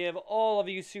 Let's give all of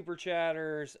you super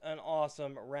chatters an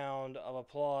awesome round of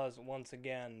applause once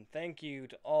again. Thank you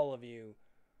to all of you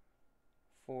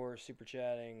for super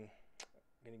chatting.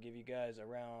 I'm going to give you guys a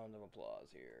round of applause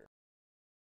here.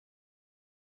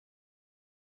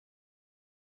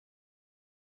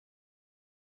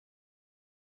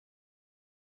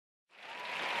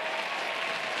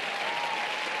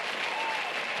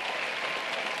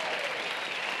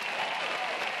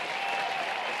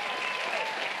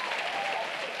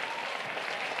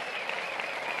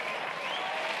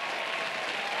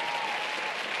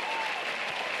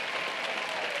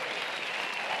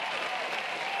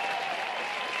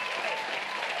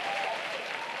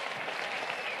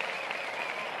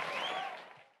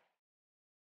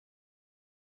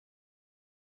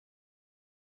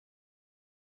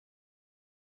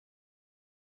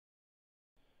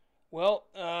 Well,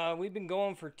 we've been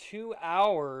going for 2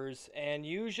 hours, and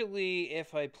usually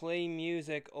if I play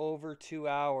music over 2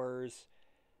 hours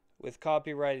with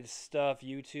copyrighted stuff,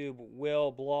 YouTube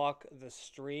will block the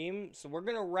stream. So we're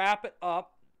going to wrap it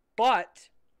up, but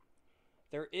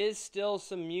there is still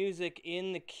some music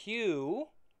in the queue.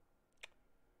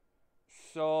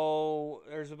 So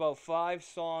there's about 5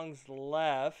 songs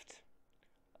left.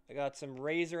 I got some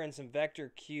Razor and some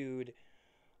Vector queued.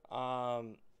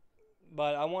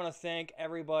 But I want to thank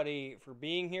everybody for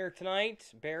being here tonight.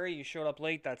 Barry, you showed up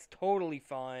late. That's totally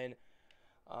fine.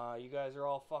 You guys are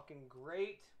all fucking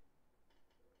great.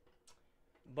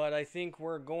 But I think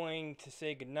we're going to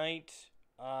say goodnight.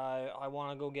 I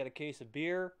want to go get a case of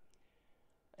beer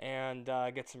and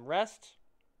get some rest.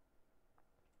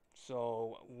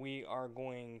 So we are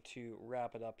going to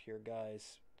wrap it up here,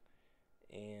 guys.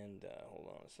 And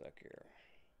hold on a sec here.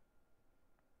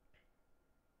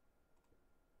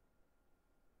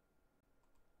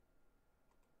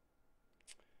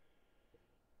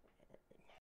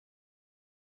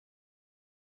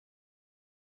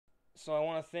 So I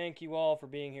want to thank you all for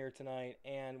being here tonight.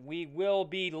 And we will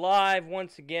be live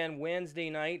once again Wednesday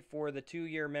night for the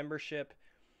 2-year membership.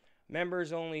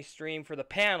 Members only stream for the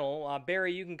panel.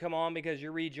 Barry, you can come on because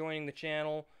you're rejoining the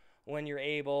channel when you're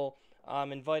able.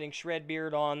 I'm inviting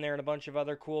Shredbeard on there and a bunch of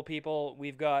other cool people.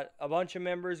 We've got a bunch of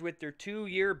members with their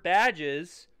 2-year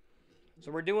badges.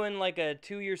 So we're doing like a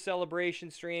 2-year celebration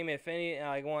stream. If any,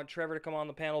 I want Trevor to come on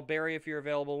the panel. Barry, if you're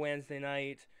available Wednesday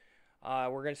night.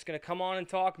 We're just going to come on and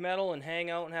talk metal and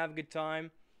hang out and have a good time.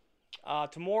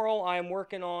 Tomorrow I am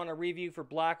working on a review for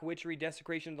Black Witchery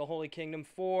Desecration of the Holy Kingdom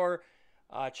for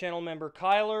channel member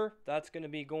Kyler. That's going to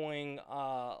be going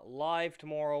live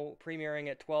tomorrow, premiering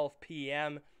at 12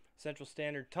 p.m. Central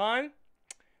Standard Time.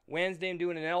 Wednesday I'm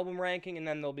doing an album ranking, and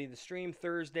then there'll be the stream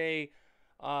Thursday.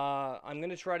 I'm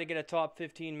going to try to get a top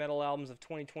 15 metal albums of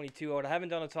 2022 out. I haven't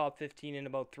done a top 15 in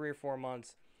about 3 or 4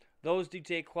 months. Those do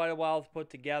take quite a while to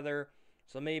put together,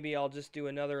 so maybe I'll just do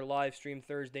another live stream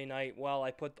Thursday night while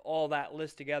I put all that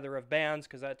list together of bands,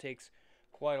 because that takes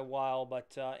quite a while.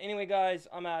 But anyway, guys,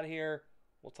 I'm out of here.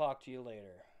 We'll talk to you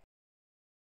later.